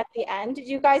Lynn came at the end. Did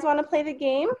you guys want to play the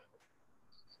game?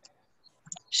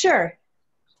 Sure.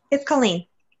 It's Colleen.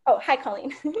 Oh, hi,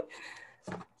 Colleen.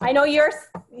 I know you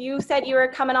said you were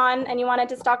coming on and you wanted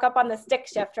to stock up on the stick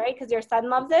shift, right? Because your son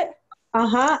loves it.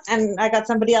 Uh-huh. And I got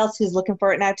somebody else who's looking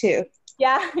for it now too.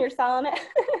 Yeah, you're selling it.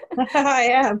 I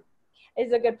am.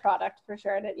 It's a good product for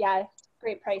sure. And yeah,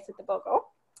 great price at the BOGO.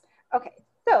 Okay,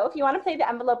 so if you want to play the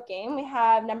envelope game, we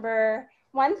have number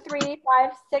 1, 3,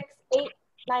 5, 6, 8,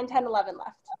 9, 10, 11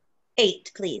 left.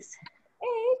 8, please. 8,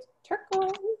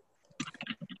 turquoise.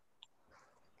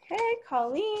 Okay,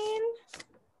 Colleen.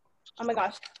 Oh my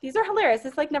gosh, these are hilarious.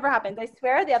 This like never happens. I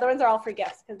swear the other ones are all free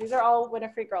gifts because these are all win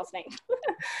a free girls night.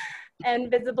 And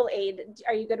visible aid.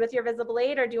 Are you good with your visible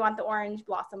aid or do you want the orange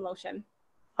blossom lotion?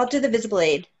 I'll do the visible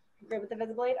aid. Good with the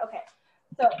visible aid? Okay.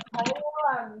 So I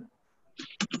will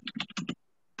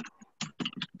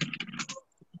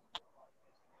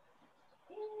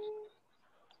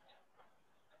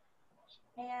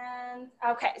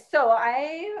Okay, so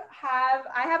I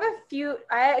have a few.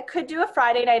 I could do a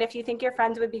Friday night if you think your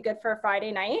friends would be good for a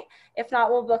Friday night. If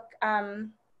not, we'll book.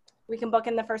 We can book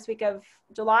in the first week of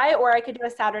July, or I could do a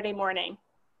Saturday morning.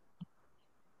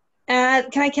 Can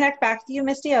I connect back to you,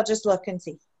 Misty? I'll just look and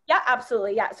see. Yeah,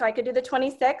 absolutely. Yeah, so I could do the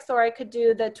 26th, or I could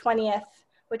do the 20th,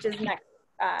 which is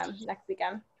next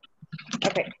weekend.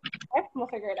 Okay. Okay, we'll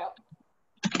figure it out.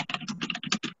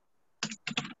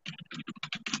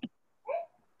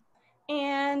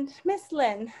 And Miss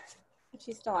Lynn, if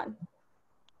she's still on,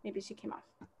 maybe she came off.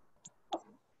 Oh,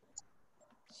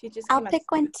 she just came I'll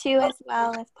pick one too as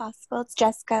well if possible. It's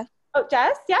Jessica. Oh,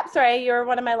 Jess? Yep, sorry, you're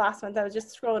one of my last ones. I was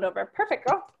just scrolling over. Perfect,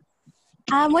 girl.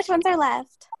 Which ones are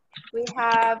left? We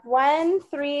have 1,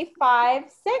 3, 5,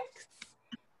 6,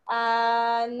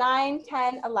 9,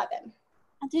 10, 11.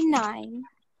 I'll do 9.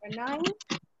 Or 9.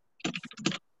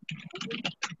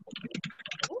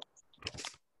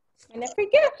 And a free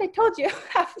gift, I told you.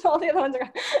 All the other ones are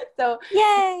gone. So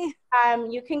yay!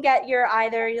 You can get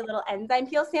either your little enzyme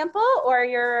peel sample or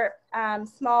your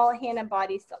small hand and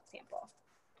body silk sample.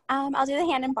 I'll do the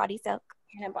hand and body silk.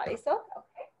 Hand and body silk,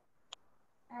 okay.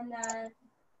 And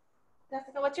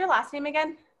Jessica, what's your last name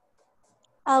again?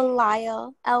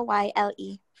 Lyle,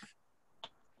 L-Y-L-E.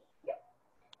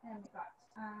 And we got,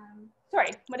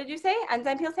 sorry, what did you say?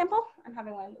 Enzyme peel sample? I'm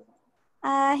having one of those.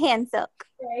 Hand silk.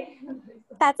 Right.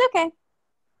 That's okay.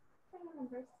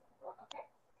 Okay.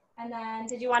 And then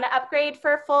did you want to upgrade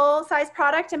for a full-size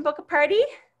product and book a party?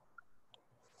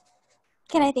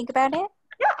 Can I think about it?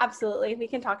 Yeah, absolutely. We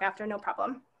can talk after, no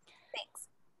problem. Thanks.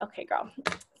 Okay, girl.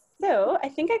 So I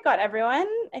think I got everyone.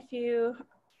 If you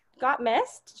got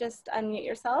missed, just unmute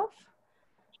yourself.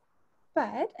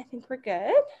 But I think we're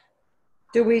good.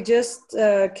 Do we just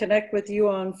connect with you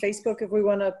on Facebook if we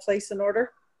want to place an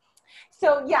order?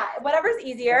 So yeah, whatever's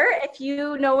easier. If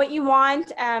you know what you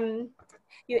want,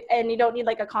 you don't need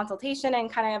like a consultation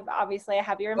and kind of obviously I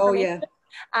have your information.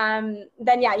 Oh, yeah.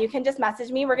 Then yeah, you can just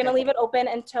message me. We're going to leave it open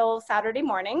until Saturday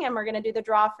morning, and we're going to do the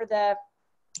draw for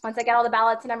once I get all the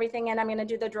ballots and everything in, I'm going to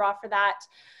do the draw for that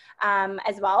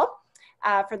as well.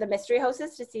 For the mystery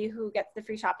hostess to see who gets the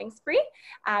free shopping spree.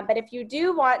 But if you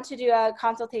do want to do a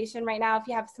consultation right now, if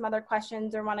you have some other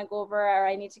questions or want to go over or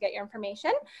I need to get your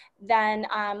information, then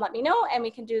let me know and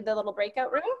we can do the little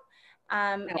breakout room.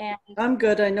 And I'm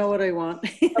good. I know what I want.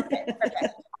 okay,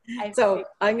 perfect. So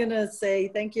I'm going to say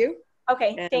thank you.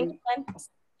 Okay, thanks, Lynn.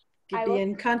 I'll be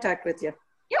in contact with you.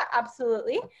 Yeah,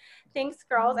 absolutely. Thanks,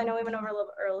 girls. I know we went over a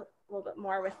little bit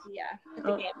more with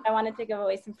the game. I wanted to give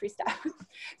away some free stuff.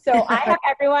 So I have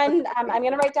everyone, I'm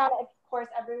going to write down, of course,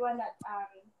 everyone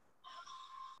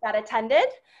that attended.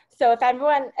 So if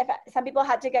some people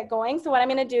had to get going, so what I'm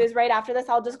going to do is right after this,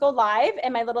 I'll just go live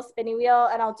in my little spinny wheel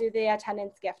and I'll do the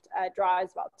attendance gift draw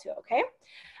as well too, okay?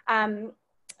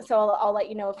 So I'll let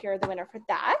you know if you're the winner for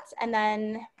that. And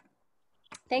then,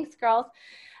 thanks, girls.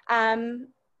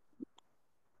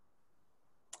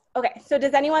 Okay, so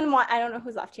does anyone want, I don't know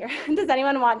who's left here. Does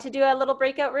anyone want to do a little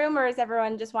breakout room or does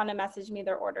everyone just want to message me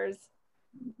their orders?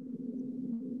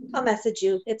 I'll message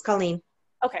you. It's Colleen.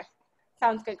 Okay,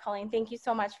 sounds good, Colleen. Thank you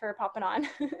so much for popping on.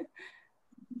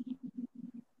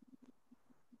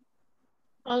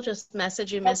 I'll just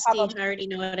message you, Misty. I already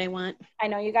know what I want. I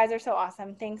know, you guys are so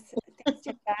awesome. Thanks,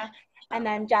 Jessica. And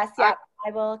then Jess, yeah,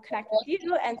 I will connect with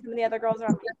you and some of the other girls are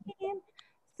on my team.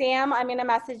 Sam, I'm going to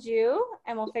message you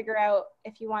and we'll figure out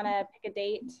if you want to pick a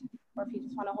date or if you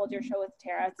just want to hold your show with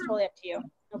Tara. It's totally up to you.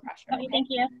 No pressure. Okay, thank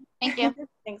you. Thank you.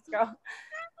 Thanks, girl.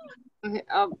 Okay,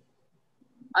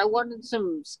 I wanted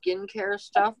some skincare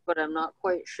stuff, but I'm not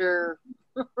quite sure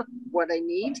what I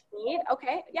need.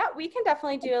 Okay, yeah, we can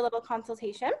definitely do a little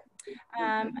consultation.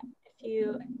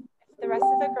 If the rest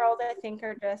of the girls, I think,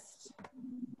 are just...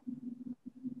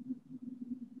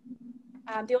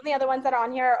 the only other ones that are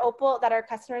on here are Opal, that are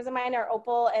customers of mine, are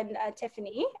Opal and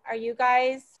Tiffany. Are you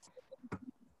guys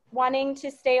wanting to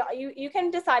stay? You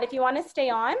can decide if you want to stay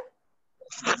on.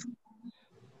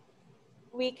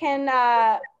 We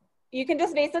can, you can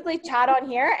just basically chat on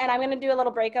here and I'm going to do a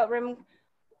little breakout room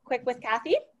quick with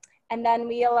Kathy and then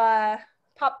we'll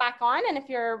pop back on. And if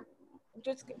you're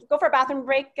just go for a bathroom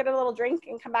break, get a little drink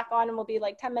and come back on and we'll be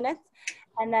like 10 minutes.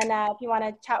 And then if you want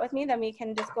to chat with me, then we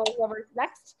can just go whoever's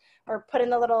next or put in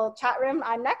the little chat room,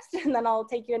 I'm next, and then I'll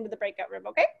take you into the breakout room,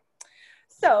 okay?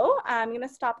 So I'm going to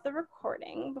stop the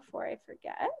recording before I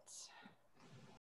forget.